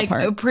I love that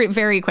part.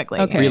 Very quickly.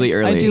 Okay. Really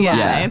early. I do love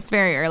yeah, it's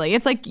very early.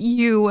 It's like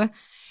you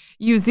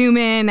zoom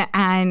in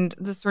and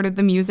the sort of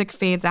the music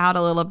fades out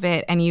a little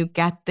bit and you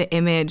get the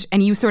image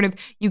and you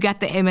get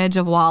the image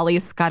of WALL-E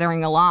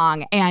scuttering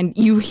along and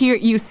you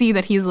see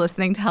that he's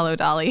listening to Hello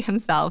Dolly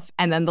himself,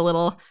 and then the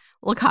little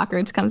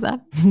cockroach comes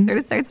up, sort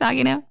of starts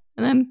talking to him,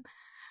 and then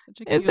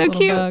it's so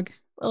cute.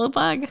 Little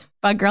bug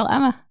girl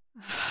Emma.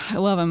 I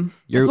love him.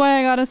 That's why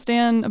I gotta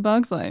stand A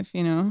Bug's Life,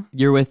 you know?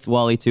 You're with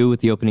WALL-E too, with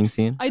the opening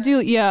scene? I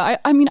do, yeah.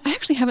 I mean, I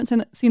actually haven't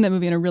seen that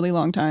movie in a really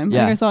long time. Yeah.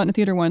 I think I saw it in the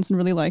theater once and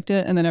really liked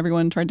it, and then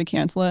everyone tried to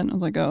cancel it. And I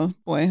was like, oh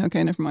boy,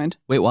 okay, never mind.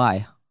 Wait,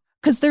 why?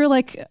 Because they're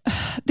like,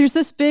 there's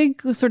this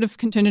big sort of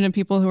contingent of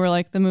people who are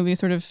like, the movie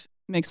sort of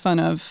makes fun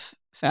of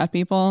fat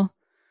people,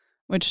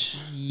 which...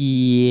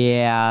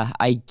 Yeah,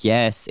 I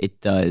guess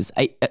it does.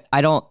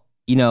 I don't,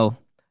 you know...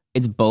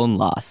 It's bone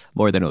loss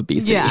more than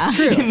obesity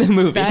in the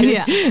movie.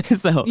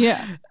 So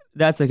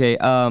that's okay.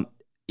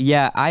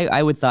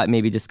 I would thought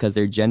maybe just because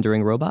they're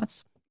gendering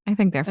robots. I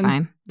think they're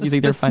fine. You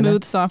think they're fine? The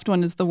smooth, soft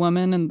one is the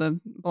woman, and the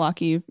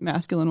blocky,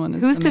 masculine one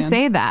is Who's the to man.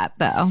 say that,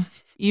 though?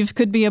 Eve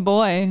could be a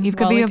boy. Eve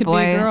could be a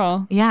boy. Be a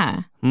girl.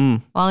 Yeah.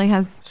 WALL-E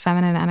has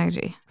feminine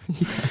energy.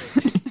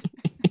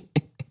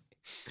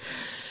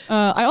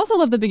 I also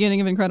love the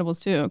beginning of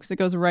Incredibles 2 because it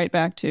goes right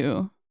back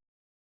to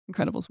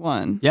Incredibles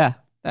 1. Yeah.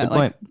 That, good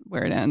point.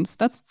 Where it ends.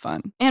 That's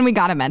fun. And we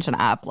got to mention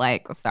Up.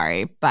 Like,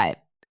 sorry,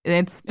 but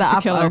it's the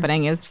Up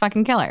opening is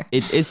fucking killer.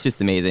 It's just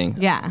amazing.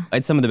 Yeah.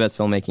 It's some of the best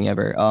filmmaking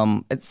ever.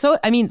 So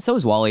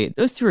is WALL-E.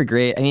 Those two are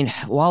great. I mean,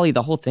 WALL-E,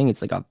 the whole thing,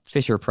 it's like a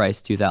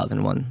Fisher-Price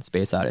 2001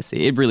 Space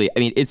Odyssey. It really,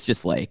 I mean, it's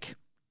just like,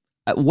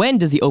 when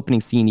does the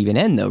opening scene even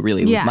end, though,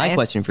 really? Was my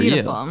question for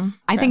beautiful. You.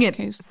 I think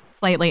it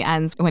slightly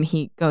ends when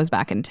he goes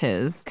back into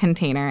his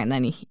container and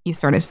then you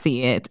sort of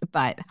see it.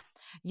 But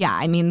yeah,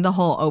 I mean, the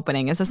whole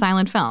opening is a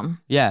silent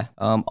film. Yeah.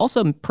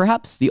 Also,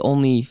 perhaps the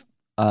only,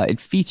 it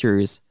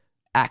features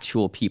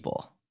actual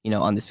people, you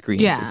know, on the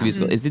screen. Yeah. It's a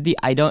musical. Is it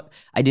I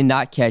did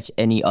not catch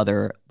any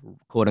other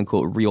quote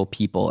unquote real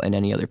people in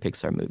any other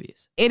Pixar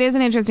movies. It is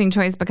an interesting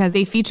choice because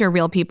they feature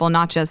real people,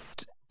 not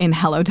just in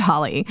Hello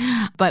Dolly,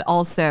 but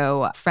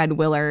also Fred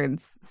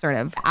Willard's sort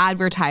of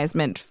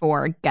advertisement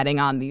for getting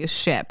on these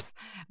ships.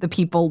 The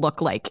people look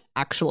like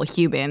actual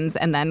humans.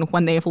 And then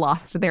when they've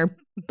lost their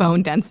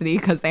bone density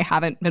because they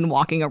haven't been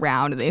walking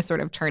around, they sort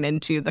of turn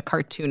into the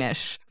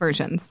cartoonish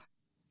versions.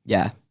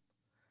 Yeah.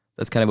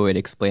 That's kind of a way to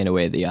explain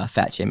away the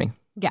fat shaming.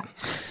 Yeah.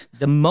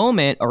 The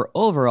moment or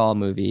overall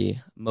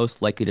movie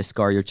most likely to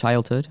scar your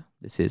childhood.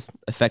 This is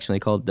affectionately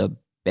called the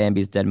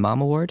Bambi's Dead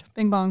Mom Award.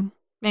 Bing Bong.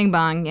 Bing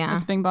Bong, yeah.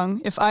 It's Bing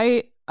Bong. If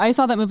I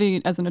saw that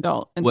movie as an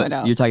adult, Inside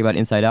Out. You're talking about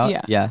Inside Out?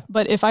 Yeah. Yeah.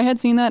 But if I had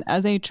seen that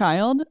as a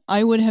child,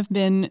 I would have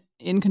been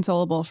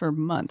inconsolable for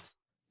months.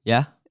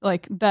 Yeah?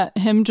 Like that,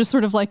 him just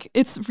sort of like,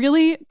 it's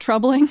really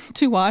troubling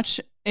to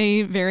watch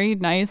a very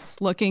nice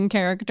looking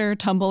character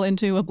tumble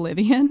into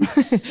oblivion.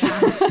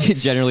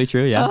 Generally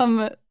true,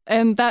 yeah.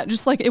 And that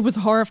just like, it was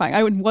horrifying.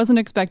 I wasn't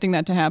expecting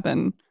that to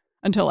happen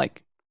until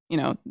like, you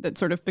know, that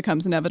sort of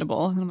becomes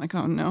inevitable. And I'm like,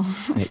 oh no.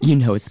 You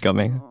know it's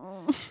coming.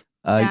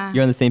 Yeah.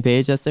 You're on the same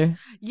page, Esther?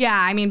 Yeah,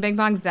 I mean, Bing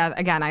Bong's death,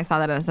 again, I saw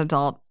that as an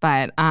adult,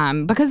 but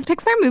because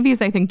Pixar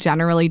movies, I think,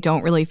 generally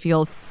don't really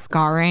feel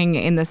scarring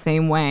in the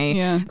same way.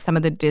 Yeah. Some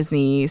of the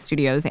Disney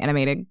Studios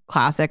animated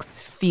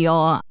classics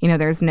feel, you know,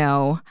 there's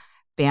no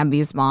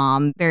Bambi's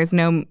mom. There's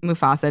no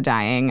Mufasa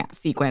dying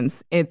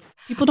sequence.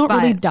 People don't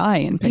really die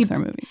in Pixar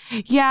movies.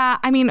 Yeah,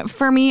 I mean,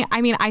 for me,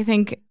 I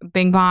think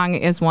Bing Bong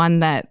is one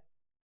that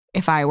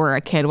if I were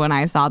a kid when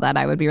I saw that,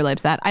 I would be really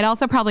upset. I'd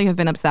also probably have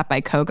been upset by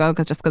Coco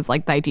because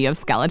like the idea of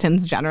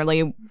skeletons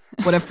generally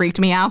would have freaked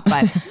me out.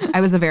 But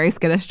I was a very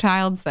skittish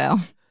child, so.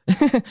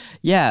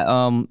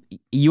 Yeah.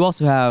 You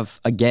also have,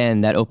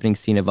 again, that opening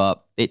scene of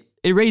Up.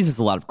 It raises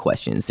a lot of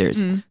questions.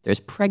 There's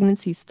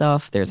pregnancy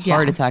stuff. There's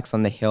heart attacks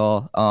on the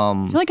hill. I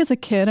feel like as a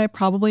kid, I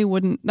probably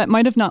wouldn't. That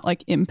might have not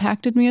like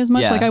impacted me as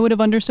much. Yeah. Like I would have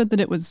understood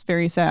that it was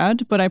very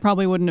sad, but I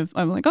probably wouldn't have.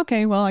 I'm like,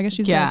 okay, well, I guess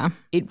she's dead.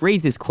 It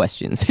raises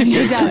questions.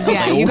 It does.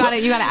 Yeah, you gotta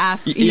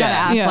ask. You gotta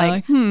ask. Yeah,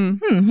 like,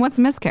 what's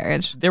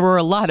miscarriage? There were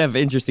a lot of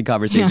interesting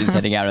conversations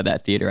heading out of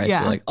that theater. I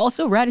feel like.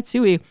 Also,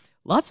 Ratatouille.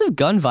 Lots of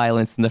gun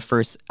violence in the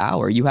first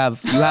hour. You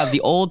have the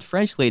old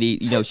French lady,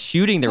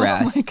 shooting their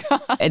ass. My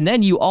God. And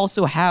then you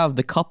also have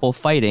the couple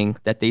fighting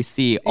that they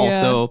see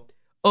also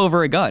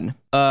over a gun.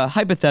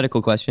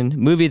 Hypothetical question.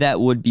 Movie that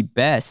would be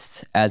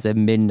best as a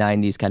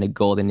mid-90s kind of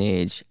golden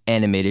age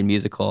animated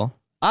musical.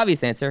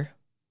 Obvious answer.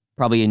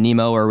 Probably a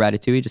Nemo or a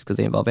Ratatouille just because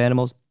they involve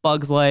animals.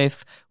 Bug's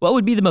Life. What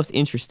would be the most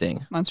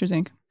interesting? Monsters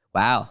Inc.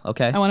 Wow.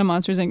 Okay. I want a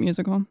Monsters Inc.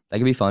 musical. That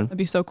could be fun. That'd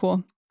be so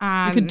cool.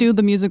 You could do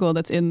the musical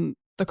that's in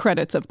the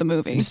credits of the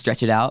movie.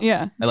 Stretch it out.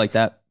 Yeah. I like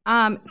that.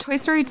 Toy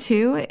Story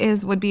 2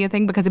 would be a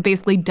thing because it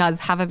basically does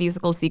have a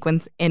musical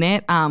sequence in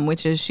it,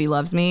 which is She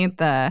Loves Me,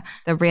 the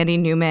Randy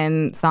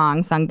Newman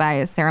song sung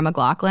by Sarah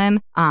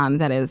McLachlan.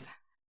 That is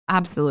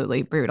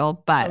absolutely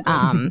brutal, but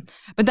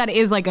but that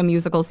is like a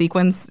musical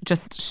sequence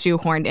just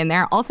shoehorned in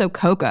there. Also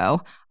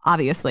Coco,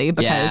 obviously,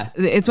 because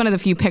it's one of the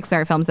few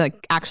Pixar films that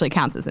actually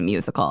counts as a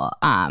musical.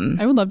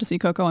 I would love to see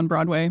Coco on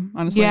Broadway,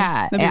 honestly.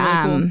 Yeah. That'd be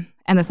really cool.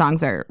 And the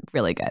songs are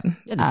really good.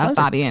 Yeah, the songs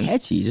Bobby are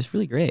catchy, just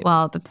really great.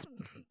 Well, that's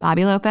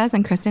Bobby Lopez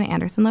and Kristen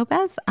Anderson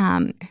Lopez,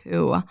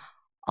 who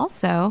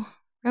also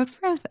wrote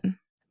Frozen.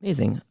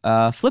 Amazing.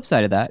 Flip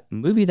side of that,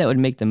 movie that would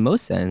make the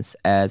most sense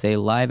as a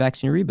live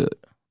action reboot.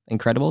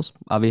 Incredibles,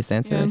 obvious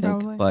answer, I think.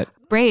 Probably. But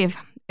Brave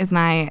is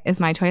my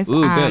choice.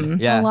 Ooh, good.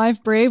 Yeah. A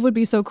live Brave would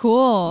be so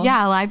cool.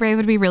 Yeah, Live Brave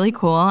would be really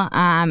cool.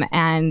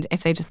 And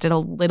if they just did a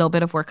little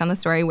bit of work on the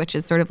story, which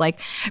is sort of like,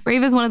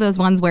 Brave is one of those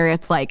ones where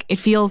it's like, it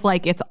feels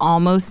like it's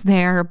almost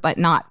there, but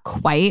not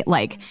quite.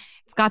 Like,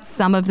 it's got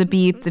some of the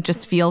beats. It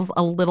just feels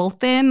a little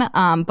thin.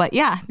 But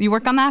yeah, you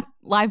work on that,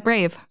 Live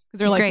Brave. Because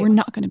they're like, Great. we're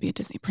not going to be a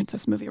Disney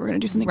princess movie. We're going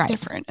to do something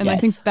different. And I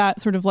Yes. think that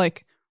sort of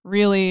like,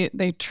 really,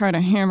 they try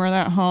to hammer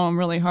that home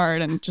really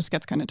hard and it just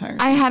gets kind of tiresome.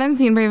 I hadn't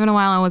seen Brave in a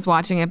while. I was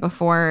watching it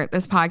before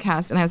this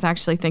podcast, and I was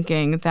actually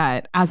thinking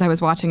that as I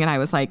was watching it, I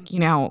was like,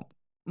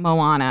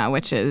 Moana,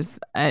 which is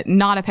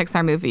not a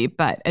Pixar movie,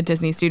 but a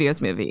Disney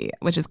Studios movie,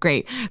 which is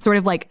great, sort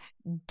of like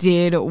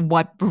did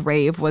what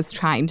Brave was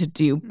trying to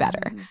do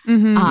better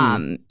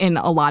in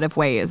a lot of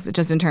ways,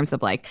 just in terms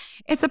of like,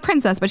 it's a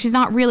princess, but she's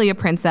not really a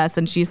princess,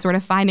 and she's sort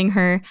of finding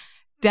her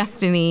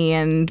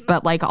destiny,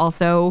 but like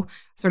also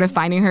sort of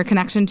finding her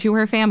connection to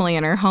her family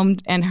and her home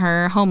and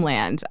her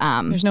homeland.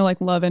 There's no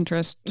like love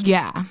interest.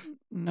 Yeah.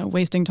 No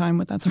wasting time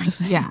with that sort of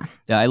thing. Yeah.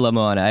 Yeah, I love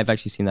Moana. I've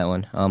actually seen that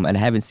one. And I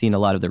haven't seen a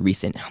lot of the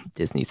recent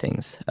Disney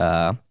things.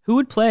 Who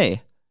would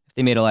play if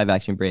they made a live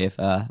action Brave?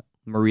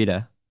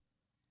 Marita.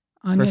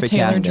 Anya Perfect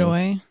casting.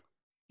 Taylor-Joy.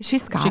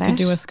 She's Scottish. She could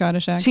do a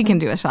Scottish accent. She can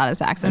do a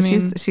Scottish accent. I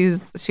mean,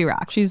 she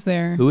rocks. She's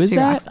there. Who is she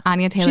that? rocks.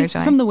 Anya Taylor-Joy. She's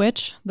from The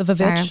Witch, the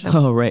Star Vavitch. of the-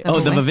 Oh, right. The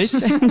The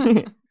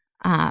Vavitch.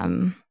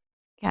 Vavitch?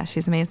 Yeah,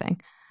 she's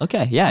amazing.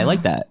 Okay, yeah, I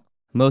like that.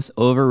 Most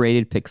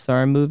overrated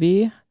Pixar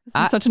movie?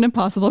 This is such an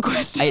impossible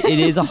question. It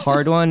is a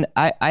hard one.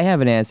 I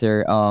have an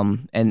answer,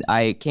 and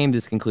I came to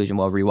this conclusion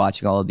while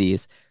rewatching all of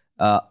these.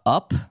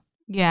 Up,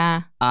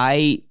 Yeah.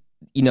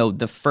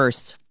 the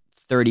first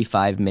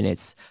 35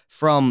 minutes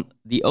from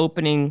the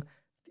opening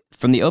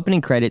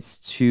credits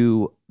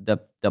to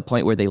the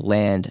point where they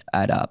land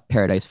at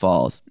Paradise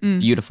Falls,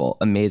 beautiful,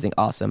 amazing,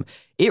 awesome.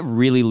 It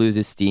really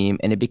loses steam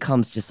and it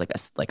becomes just like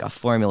a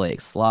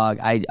formulaic slog.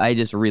 I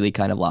just really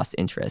kind of lost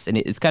interest, and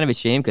it's kind of a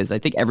shame because I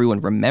think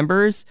everyone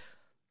remembers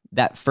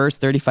that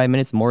first 35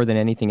 minutes more than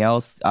anything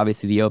else.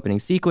 Obviously, the opening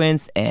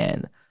sequence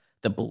and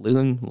the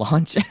balloon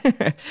launch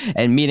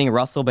and meeting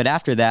Russell. But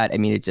after that, I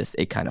mean,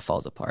 it kind of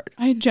falls apart.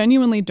 I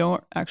genuinely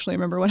don't actually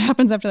remember what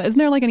happens after that. Isn't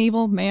there like an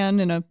evil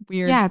man in a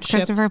weird Yeah, it's ship?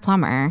 Christopher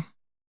Plummer.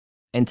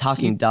 And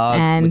talking dogs,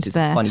 And which is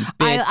a funny bit.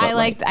 I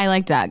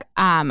like Doug.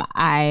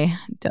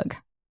 Doug.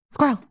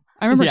 Squirrel.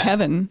 I remember Yeah.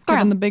 Kevin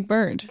Squirrel. the big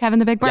bird. Kevin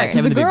the Big Bird. Yeah, He's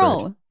Kevin a the Big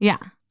girl. Bird. Yeah.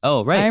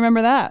 Oh, right. I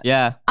remember that.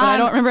 Yeah. But I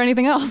don't remember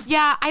anything else.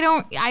 Yeah,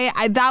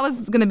 I that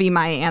was going to be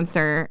my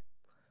answer.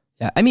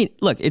 Yeah. I mean,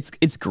 look,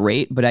 it's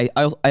great, but I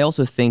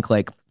also think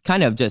like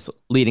kind of just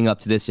leading up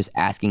to this, just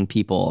asking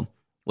people,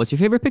 what's your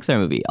favorite Pixar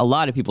movie? A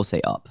lot of people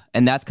say Up.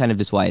 And that's kind of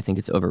just why I think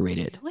it's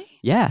overrated. Really?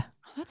 Yeah.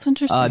 That's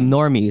interesting.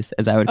 Normies,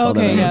 as I would call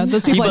them. Okay, yeah,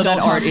 those people I that don't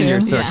aren't talk in your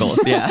to. circles.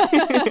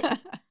 Yeah.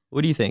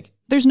 What do you think?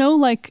 There's no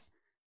like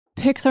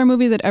Pixar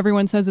movie that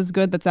everyone says is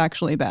good that's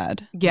actually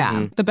bad. Yeah.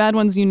 Mhm. The bad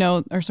ones,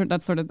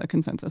 that's sort of the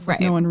consensus. Like,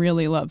 Right. no one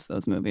really loves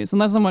those movies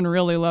unless someone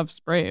really loves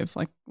Brave,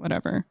 like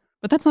whatever.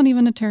 But that's not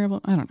even a terrible,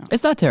 I don't know.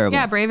 It's not terrible.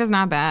 Yeah, Brave is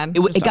not bad.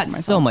 It got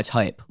so much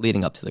hype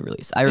leading up to the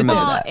release. I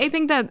remember that. I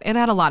think that it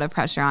had a lot of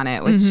pressure on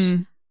it, which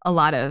a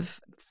lot of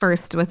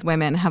first with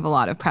women have a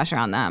lot of pressure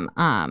on them.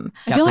 I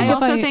feel like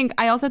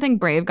I also think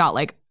Brave got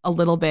like a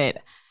little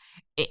bit,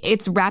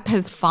 its rep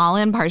has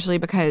fallen partially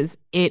because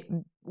it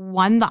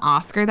won the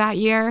Oscar that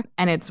year,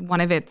 and it's one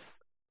of its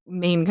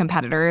main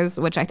competitors,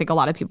 which I think a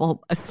lot of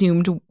people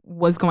assumed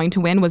was going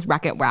to win, was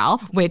Wreck-It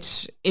Ralph,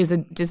 which is a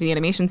Disney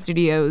Animation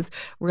Studios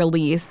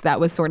release that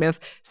was sort of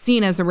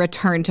seen as a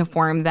return to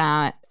form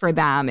that for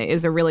them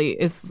is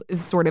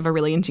sort of a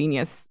really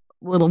ingenious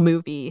little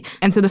movie.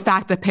 And so the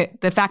fact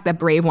that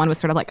Brave won was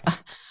sort of like,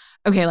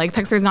 okay, like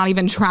Pixar's not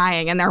even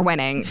trying and they're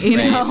winning, you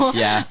know?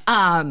 Yeah.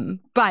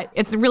 But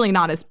it's really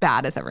not as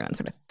bad as everyone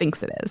sort of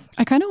thinks it is.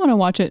 I kind of want to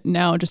watch it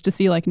now just to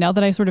see, like, now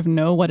that I sort of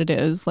know what it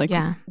is, like,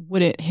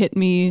 would it hit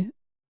me,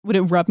 would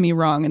it rub me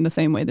wrong in the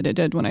same way that it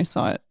did when I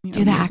saw it?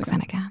 Do the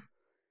accent again.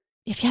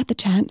 If you had the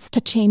chance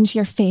to change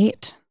your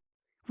fate,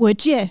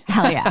 would you?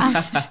 Hell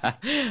yeah.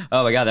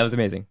 Oh my God, that was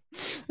amazing.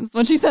 That's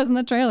what she says in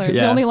the trailer. It's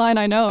the only line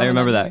I know. I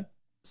remember that.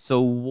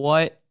 So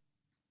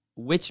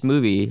which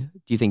movie do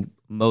you think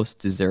most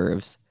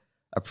deserves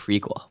a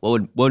prequel?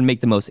 What would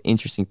make the most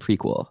interesting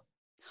prequel?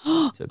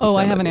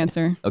 I have an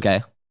answer.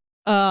 Okay.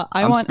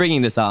 I'm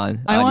springing this on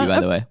you, by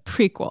the way.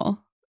 Prequel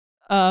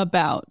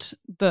about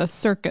the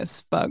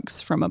circus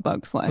bugs from A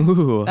Bug's Life.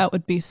 Ooh. That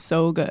would be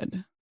so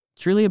good.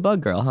 Truly a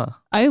bug girl, huh?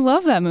 I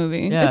love that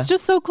movie. Yeah. It's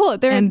just so cool.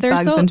 They're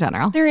bugs in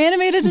general. They're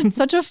animated in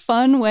such a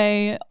fun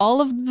way. All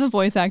of the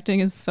voice acting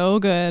is so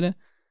good.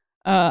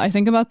 I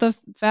think about the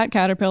fat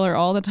caterpillar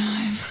all the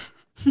time.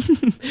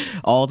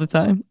 All the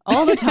time?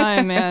 All the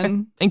time,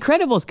 man.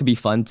 Incredibles could be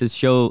fun to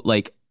show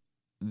like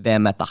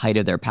them at the height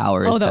of their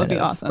powers. Oh, that would be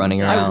awesome.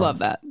 Running around. I would love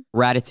that.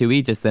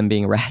 Ratatouille, just them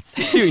being rats,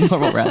 doing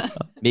normal rat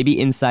stuff. Maybe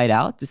Inside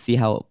Out to see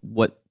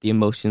what the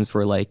emotions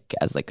were like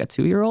as like a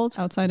 2-year-old.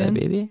 Outside In.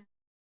 Baby.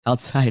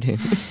 Outside In.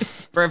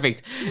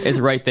 Perfect. It's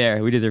right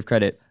there. We deserve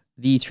credit.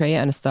 The Trey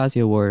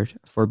Anastasio Award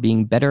for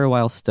being better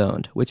while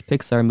stoned. Which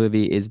Pixar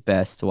movie is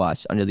best to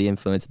watch under the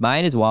influence?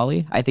 Mine is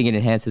WALL-E. I think it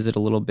enhances it a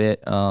little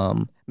bit.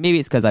 Maybe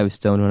it's because I was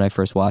stoned when I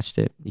first watched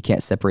it. You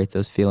can't separate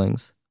those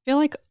feelings. I feel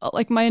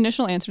like my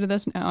initial answer to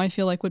this now, I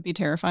feel like would be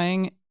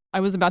terrifying. I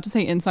was about to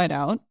say Inside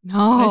Out.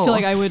 No. I feel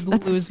like I would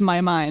lose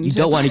my mind. You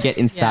don't want to get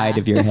inside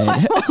of your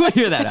head.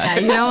 Hear that out. Yeah,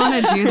 you don't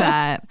want to do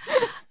that.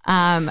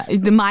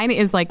 Mine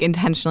is like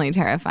intentionally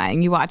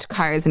terrifying. You watch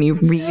Cars and you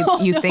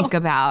think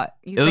about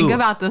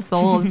the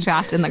souls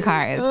trapped in the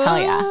cars. Hell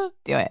yeah,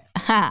 do it.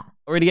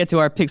 We're gonna get to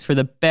our picks for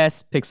the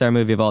best Pixar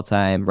movie of all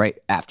time right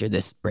after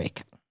this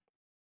break.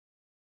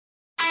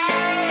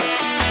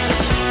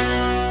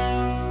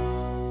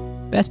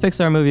 Best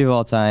Pixar movie of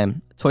all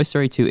time. Toy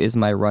Story 2 is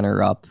my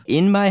runner-up.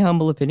 In my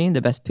humble opinion,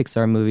 the best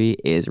Pixar movie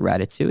is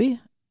Ratatouille,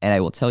 and I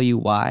will tell you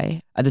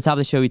why. At the top of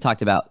the show, we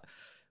talked about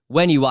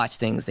when you watch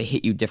things, they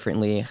hit you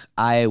differently.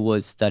 I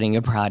was studying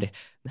abroad.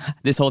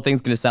 This whole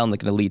thing's going to sound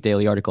like an Elite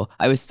Daily article.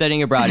 I was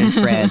studying abroad in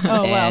France,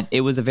 and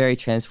it was a very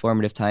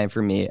transformative time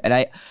for me. And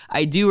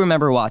I do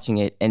remember watching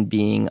it and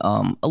being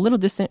a little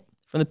distant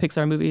from the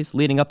Pixar movies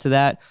leading up to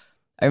that.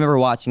 I remember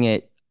watching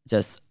it,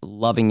 just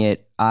loving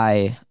it.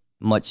 I,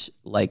 much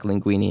like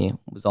Linguini,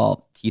 was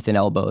all teeth and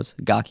elbows,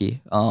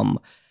 gaki.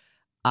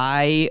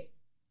 I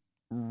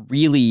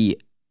really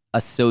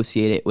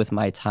associate it with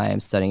my time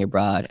studying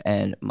abroad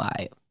and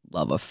my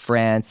love of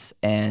France.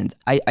 And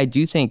I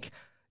do think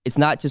it's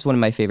not just one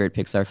of my favorite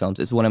Pixar films.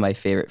 It's one of my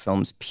favorite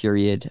films,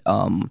 period.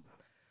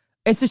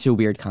 It's such a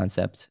weird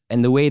concept.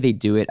 And the way they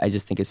do it, I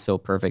just think is so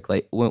perfect.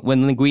 Like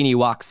when Linguini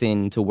walks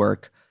in to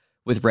work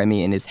with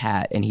Remy in his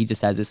hat and he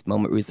just has this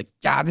moment where he's like,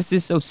 God, this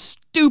is so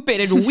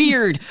stupid and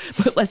weird,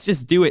 but let's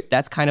just do it.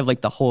 That's kind of like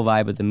the whole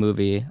vibe of the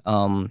movie.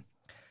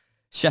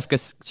 Chef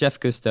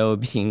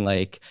Gusteau being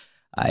like,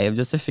 I am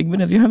just a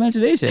figment of your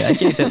imagination. I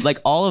get that. Like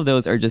all of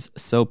those are just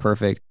so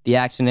perfect. The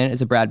action in it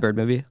is a Brad Bird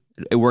movie.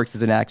 It works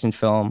as an action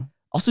film.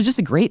 Also just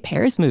a great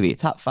Paris movie.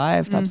 Top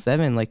 5, top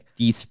 7. Like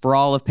the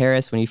sprawl of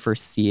Paris when you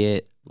first see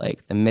it,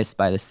 like the mist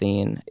by the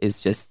scene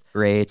is just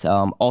great.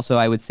 Also,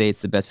 I would say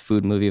it's the best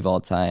food movie of all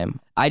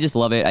time. I just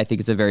love it. I think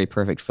it's a very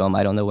perfect film.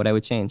 I don't know what I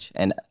would change.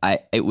 And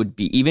it would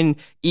be,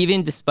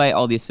 even despite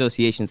all the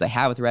associations I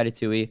have with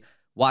Ratatouille,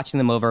 watching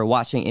them over,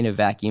 watching in a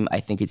vacuum,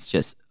 I think it's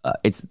just,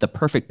 it's the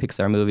perfect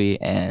Pixar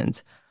movie,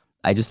 and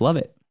I just love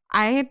it.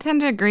 I tend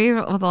to agree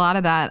with a lot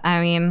of that.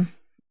 I mean,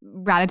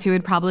 Ratatouille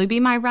would probably be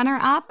my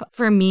runner-up.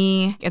 For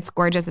me, it's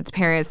gorgeous, it's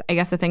Paris. I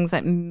guess the things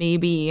that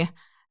maybe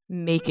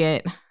make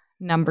it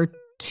number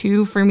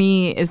 2 for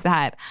me is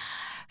that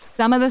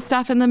some of the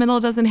stuff in the middle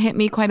doesn't hit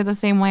me quite the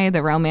same way.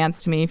 The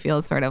romance to me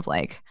feels sort of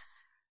like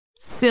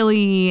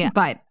silly,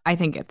 but I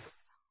think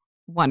it's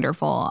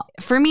wonderful.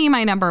 For me,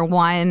 my number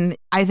 1,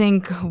 I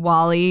think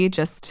WALL-E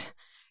just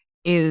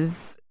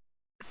is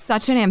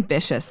such an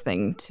ambitious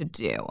thing to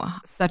do.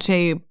 Such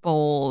a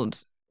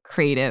bold,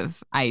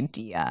 creative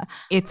idea.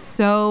 It's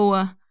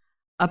so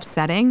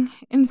upsetting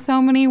in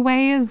so many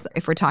ways.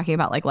 If we're talking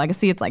about like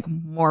legacy, it's like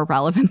more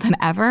relevant than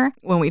ever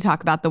when we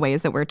talk about the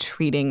ways that we're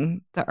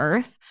treating the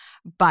earth.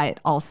 but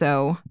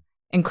also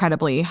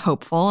incredibly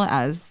hopeful,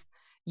 as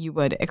you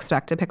would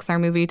expect a Pixar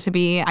movie to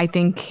be. I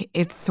think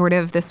it's sort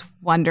of this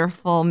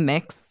wonderful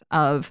mix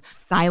of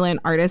silent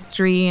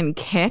artistry and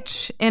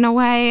kitsch in a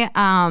way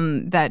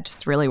that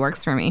just really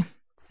works for me.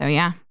 So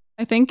yeah.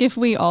 I think if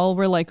we all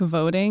were like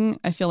voting,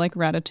 I feel like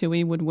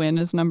Ratatouille would win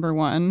as number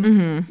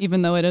one,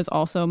 even though it is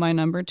also my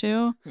number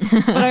two.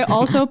 But I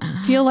also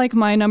feel like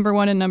my number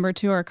one and number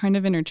two are kind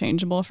of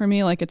interchangeable for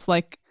me. Like it's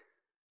like,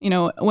 you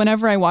know,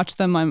 whenever I watch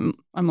them,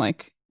 I'm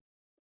like,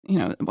 you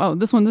know, well,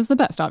 this one is the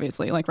best,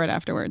 obviously, like right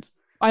afterwards.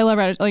 I love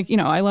Ratatouille. Like, you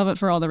know, I love it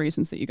for all the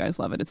reasons that you guys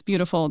love it. It's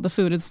beautiful. The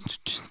food is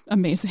just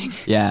amazing.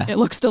 Yeah. It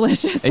looks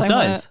delicious. It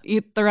does.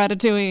 Eat the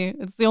Ratatouille.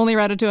 It's the only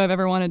Ratatouille I've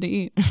ever wanted to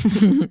eat.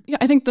 Yeah,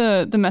 I think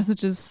the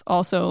message is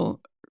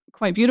also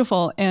quite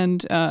beautiful.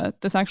 And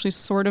this actually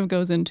sort of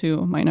goes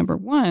into my number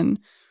one,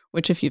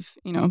 which if you've,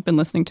 you know, been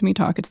listening to me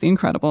talk, it's The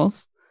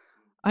Incredibles.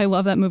 I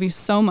love that movie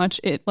so much.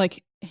 It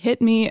like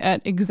hit me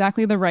at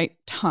exactly the right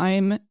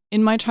time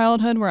in my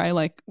childhood where I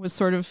like was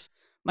sort of,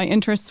 my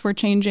interests were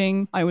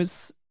changing. I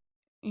was,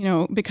 you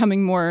know,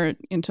 becoming more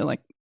into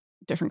like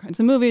different kinds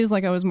of movies.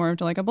 Like I was more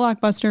into like a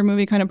blockbuster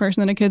movie kind of person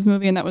than a kid's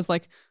movie. And that was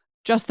like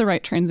just the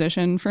right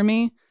transition for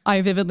me.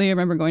 I vividly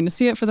remember going to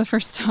see it for the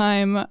first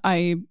time.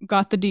 I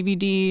got the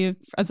DVD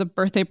as a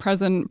birthday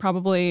present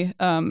probably.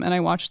 And I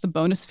watched the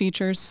bonus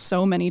features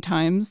so many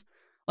times.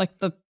 Like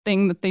the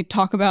thing that they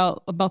talk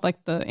about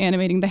like the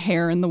animating the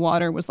hair in the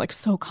water was like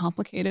so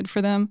complicated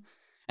for them.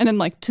 And then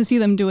like to see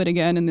them do it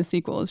again in the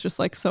sequel is just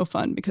like so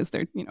fun because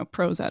they're, you know,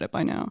 pros at it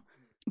by now.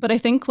 But I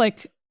think,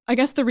 like, I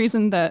guess the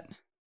reason that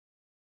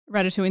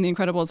Ratatouille and The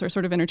Incredibles are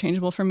sort of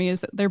interchangeable for me is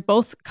that they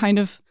both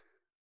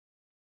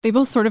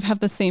sort of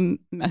have the same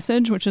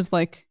message, which is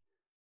like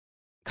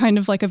kind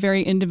of like a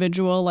very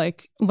individual,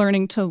 like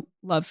learning to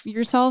love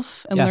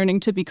yourself and learning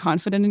to be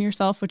confident in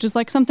yourself, which is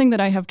like something that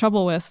I have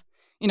trouble with,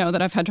 you know,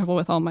 that I've had trouble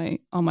with all my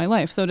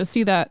life. So to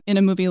see that in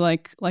a movie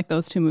like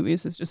those two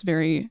movies is just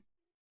it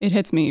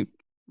hits me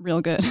real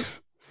good.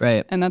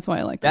 Right. And that's why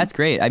I like them. That's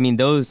great. I mean,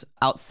 those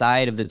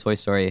outside of the Toy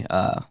Story,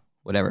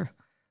 whatever.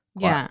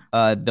 Yeah.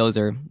 Those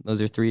are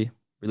three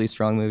really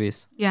strong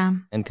movies. Yeah.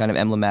 And kind of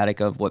emblematic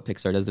of what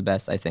Pixar does the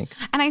best, I think.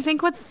 And I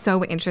think what's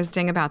so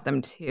interesting about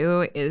them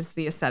too is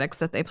the aesthetics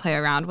that they play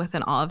around with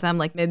in all of them.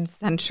 Like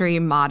mid-century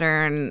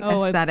modern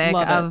aesthetic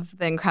of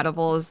The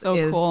Incredibles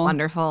is cool.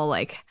 Wonderful.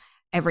 Like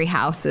every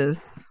house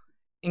is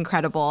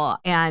incredible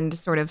and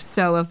sort of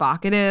so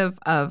evocative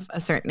of a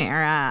certain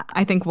era.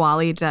 I think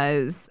WALL-E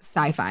does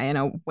sci-fi in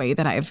a way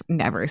that I've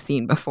never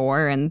seen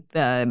before, and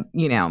the,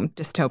 you know,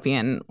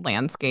 dystopian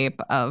landscape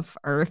of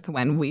Earth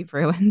when we've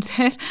ruined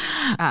it,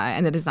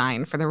 and the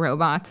design for the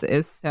robots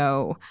is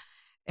so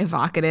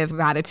evocative.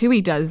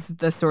 Ratatouille does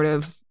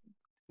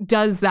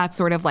that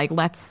sort of like,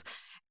 let's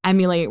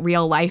emulate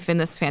real life in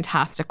this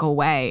fantastical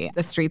way.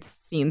 The street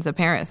scenes of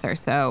Paris are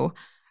so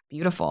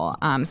beautiful.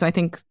 So I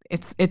think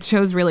it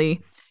shows really,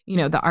 you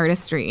know, the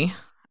artistry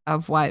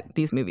of what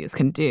these movies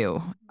can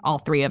do, all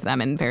three of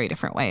them in very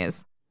different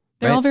ways.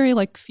 They're all very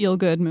like feel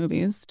good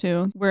movies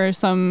too, where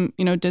some,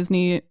 you know,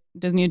 Disney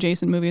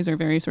adjacent movies are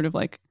very sort of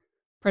like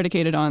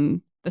predicated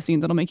on the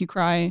scenes that'll make you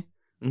cry.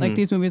 Mm-hmm. Like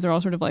these movies are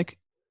all sort of like,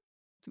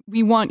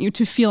 we want you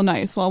to feel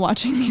nice while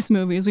watching these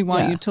movies. We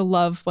want you to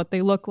love what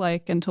they look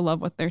like and to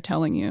love what they're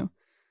telling you.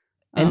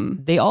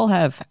 And they all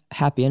have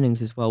happy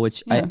endings as well,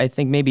 which I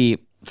think maybe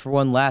for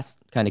one last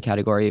kind of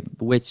category,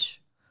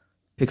 which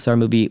Pixar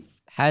movie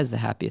has the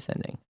happiest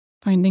ending?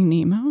 Finding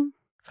Nemo.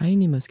 Finding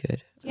Nemo's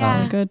good.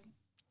 Yeah. Good.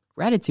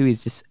 Ratatouille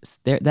is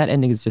just, that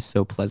ending is just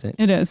so pleasant.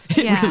 It is.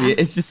 Yeah. Really,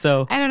 it's just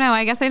so. I don't know.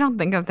 I guess I don't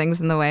think of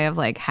things in the way of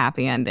like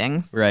happy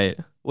endings. Right.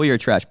 Well, you're a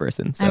trash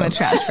person. So. I'm a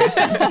trash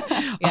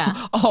person.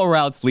 Yeah. All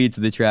routes lead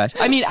to the trash.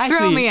 I mean, actually.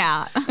 Throw me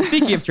out.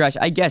 Speaking of trash,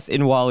 I guess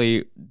in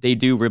WALL-E, they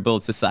do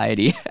rebuild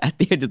society at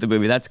the end of the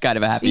movie. That's kind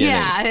of a happy ending.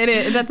 Yeah, it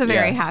is. That's a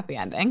very happy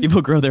ending.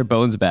 People grow their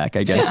bones back,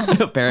 I guess,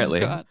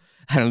 apparently. Oh,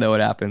 I don't know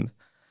what happened.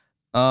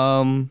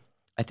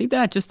 I think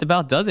that just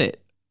about does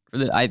it.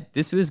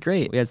 This was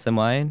great. We had some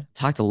wine.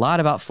 Talked a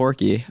lot about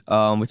Forky,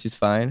 which is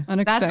fine.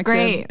 Unexpected. That's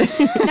great.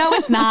 No,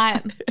 it's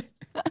not.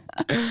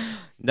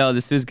 No,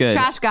 this was good.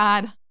 Trash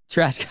God.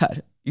 Trash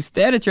God. You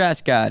stand a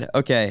trash God.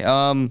 Okay.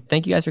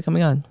 Thank you guys for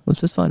coming on.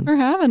 This was fun. For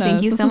having us.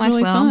 Thank you so much,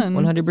 really Will. Fun.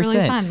 100%. It's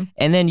really fun.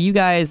 And then you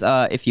guys,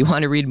 if you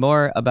want to read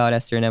more about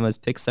Esther and Emma's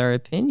Pixar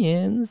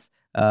opinions,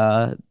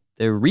 the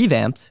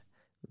revamped,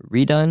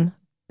 redone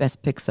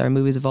best Pixar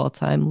movies of all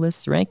time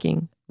list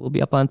ranking will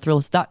be up on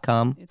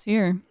THRILLIST'S.com. It's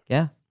here.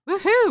 Yeah.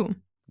 Woohoo.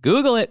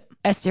 Google it.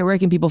 Esther, where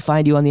can people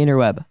find you on the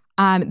interweb?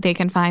 They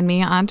can find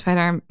me on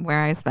Twitter,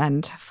 where I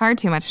spend far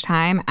too much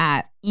time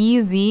at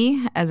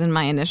EZ, as in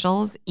my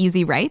initials,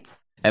 Easy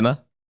Writes.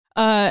 Emma?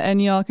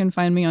 And y'all can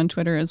find me on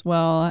Twitter as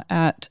well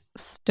at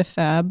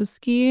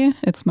Stefabski.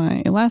 It's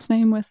my last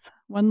name with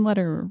one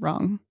letter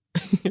wrong.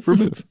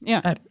 Remove.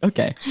 Yeah.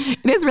 Okay.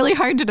 It is really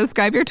hard to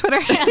describe your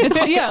Twitter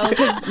handle.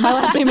 Because my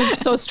last name is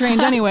so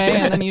strange anyway,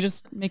 and then you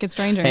just make it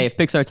stranger. Hey, if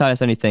Pixar taught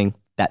us anything,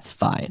 that's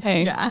fine.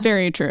 Hey,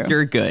 very true.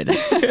 You're good.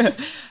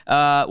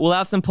 We'll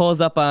have some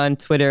polls up on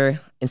Twitter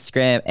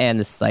Instagram, and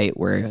the site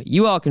where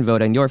you all can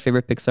vote on your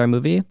favorite Pixar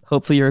movie.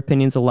 Hopefully your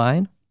opinions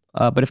align,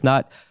 but if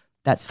not,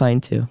 that's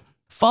fine too.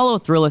 Follow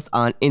Thrillist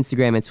on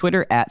Instagram and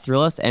Twitter at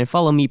Thrillist, and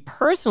follow me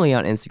personally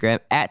on Instagram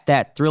at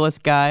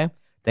 @ThrillistGuy.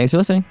 Thanks for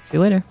listening. See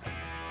you later.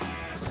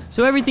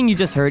 So everything you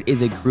just heard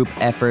is a group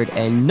effort,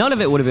 and none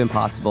of it would have been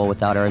possible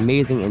without our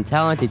amazing and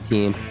talented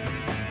team.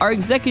 Our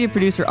executive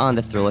producer on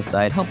the Thrillist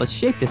side helped us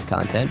shape this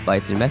content,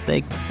 Bison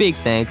Messick. Big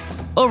thanks.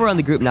 Over on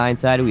the Group 9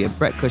 side, we have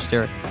Brett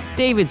Kushner,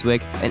 David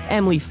Zwick, and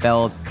Emily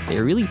Feld. They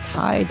really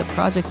tied the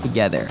project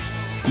together.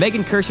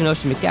 Megan Kirsch and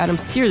Ocean McAdams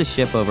steer the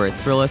ship over at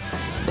Thrillist.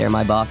 They're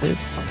my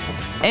bosses.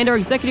 And our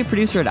executive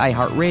producer at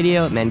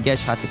iHeartRadio,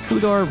 Mangesh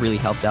Hattikudur, really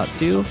helped out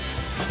too.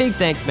 Big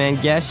thanks,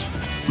 Mangesh.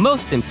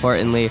 Most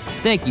importantly,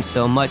 thank you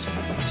so much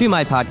to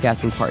my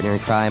podcasting partner in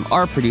crime,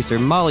 our producer,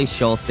 Molly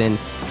Schulson.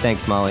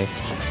 Thanks, Molly.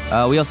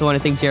 We also want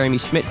to thank Jeremy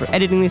Schmidt for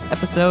editing this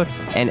episode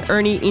and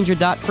Ernie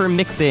Indradat for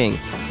mixing.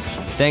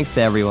 Thanks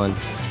to everyone.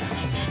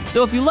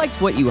 So if you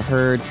liked what you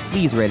heard,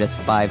 please rate us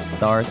 5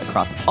 stars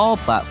across all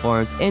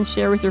platforms and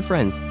share with your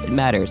friends. It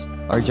matters.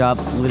 Our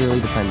jobs literally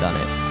depend on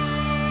it.